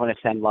we just want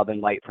to send love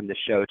and light from the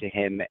show to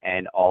him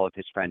and all of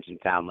his friends and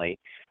family,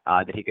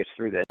 that he gets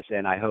through this.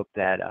 And I hope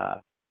that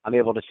I'm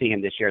able to see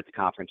him this year at the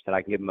conference, that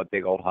I can give him a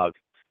big old hug.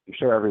 I'm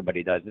sure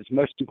everybody does. It's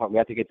most important. We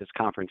have to get this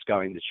conference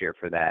going this year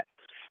for that.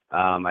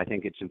 I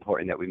think it's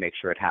important that we make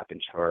sure it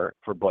happens for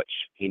Butch.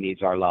 He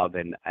needs our love,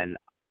 and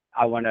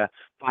I want to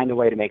find a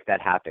way to make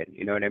that happen.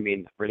 You know what I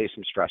mean? Release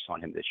some stress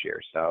on him this year.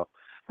 So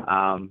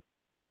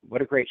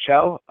what a great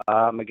show.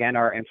 Again,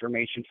 our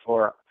information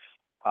for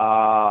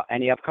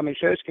any upcoming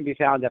shows can be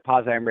found at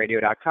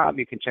PazIamRadio.com.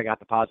 You can check out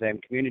the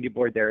PazIam community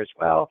board there as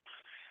well.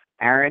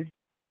 Aaron,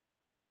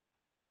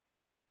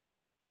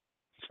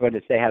 just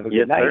wanted to say have a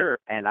good night. Sir.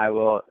 And I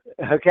will,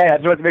 okay, I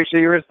just wanted to make sure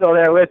you were still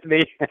there with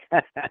me.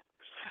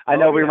 I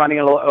know we're running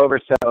a little over,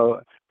 so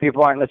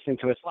people aren't listening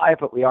to us live,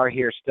 but we are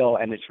here still,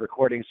 and it's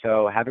recording,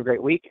 so have a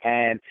great week.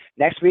 And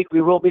next week,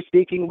 we will be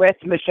speaking with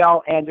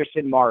Michelle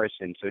Anderson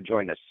Morrison, so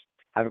join us.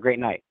 Have a great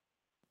night.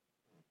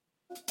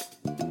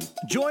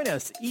 Join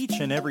us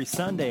each and every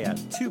Sunday at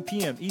 2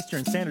 p.m.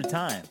 Eastern Standard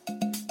Time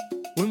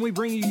when we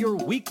bring you your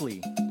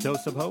weekly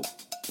dose of hope.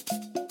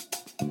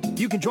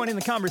 You can join in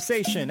the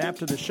conversation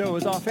after the show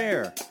is off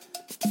air.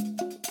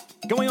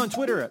 Going on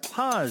Twitter at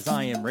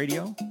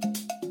PazIamRadio,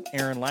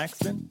 Aaron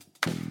Laxton.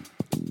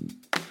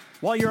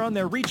 While you're on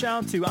there, reach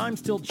out to I'm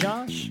Still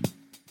Josh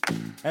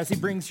as he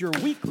brings your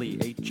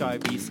weekly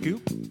HIV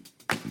scoop.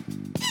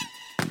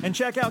 And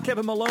check out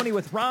Kevin Maloney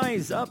with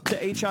Rise Up to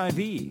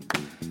HIV.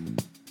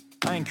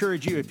 I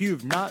encourage you, if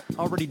you've not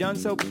already done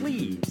so,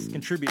 please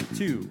contribute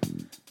to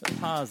the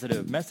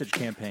Positive Message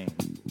Campaign.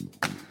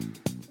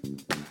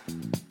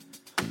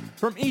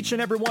 From each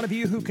and every one of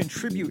you who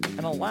contribute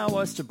and allow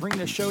us to bring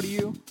this show to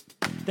you,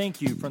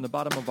 thank you from the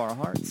bottom of our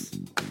hearts.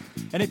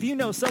 And if you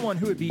know someone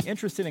who would be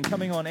interested in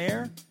coming on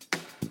air,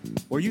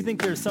 or you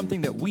think there's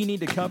something that we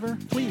need to cover,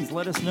 please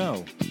let us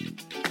know.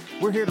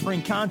 We're here to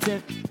bring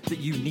content that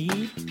you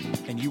need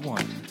and you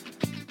want.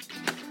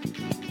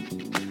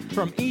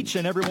 From each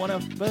and every one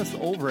of us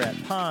over at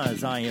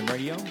PazIam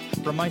Radio,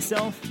 from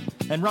myself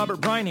and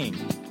Robert Brining,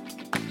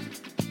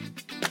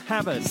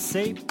 have a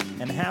safe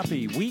and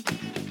happy week.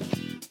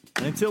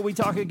 And until we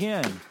talk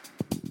again,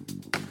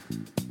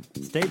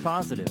 stay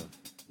positive.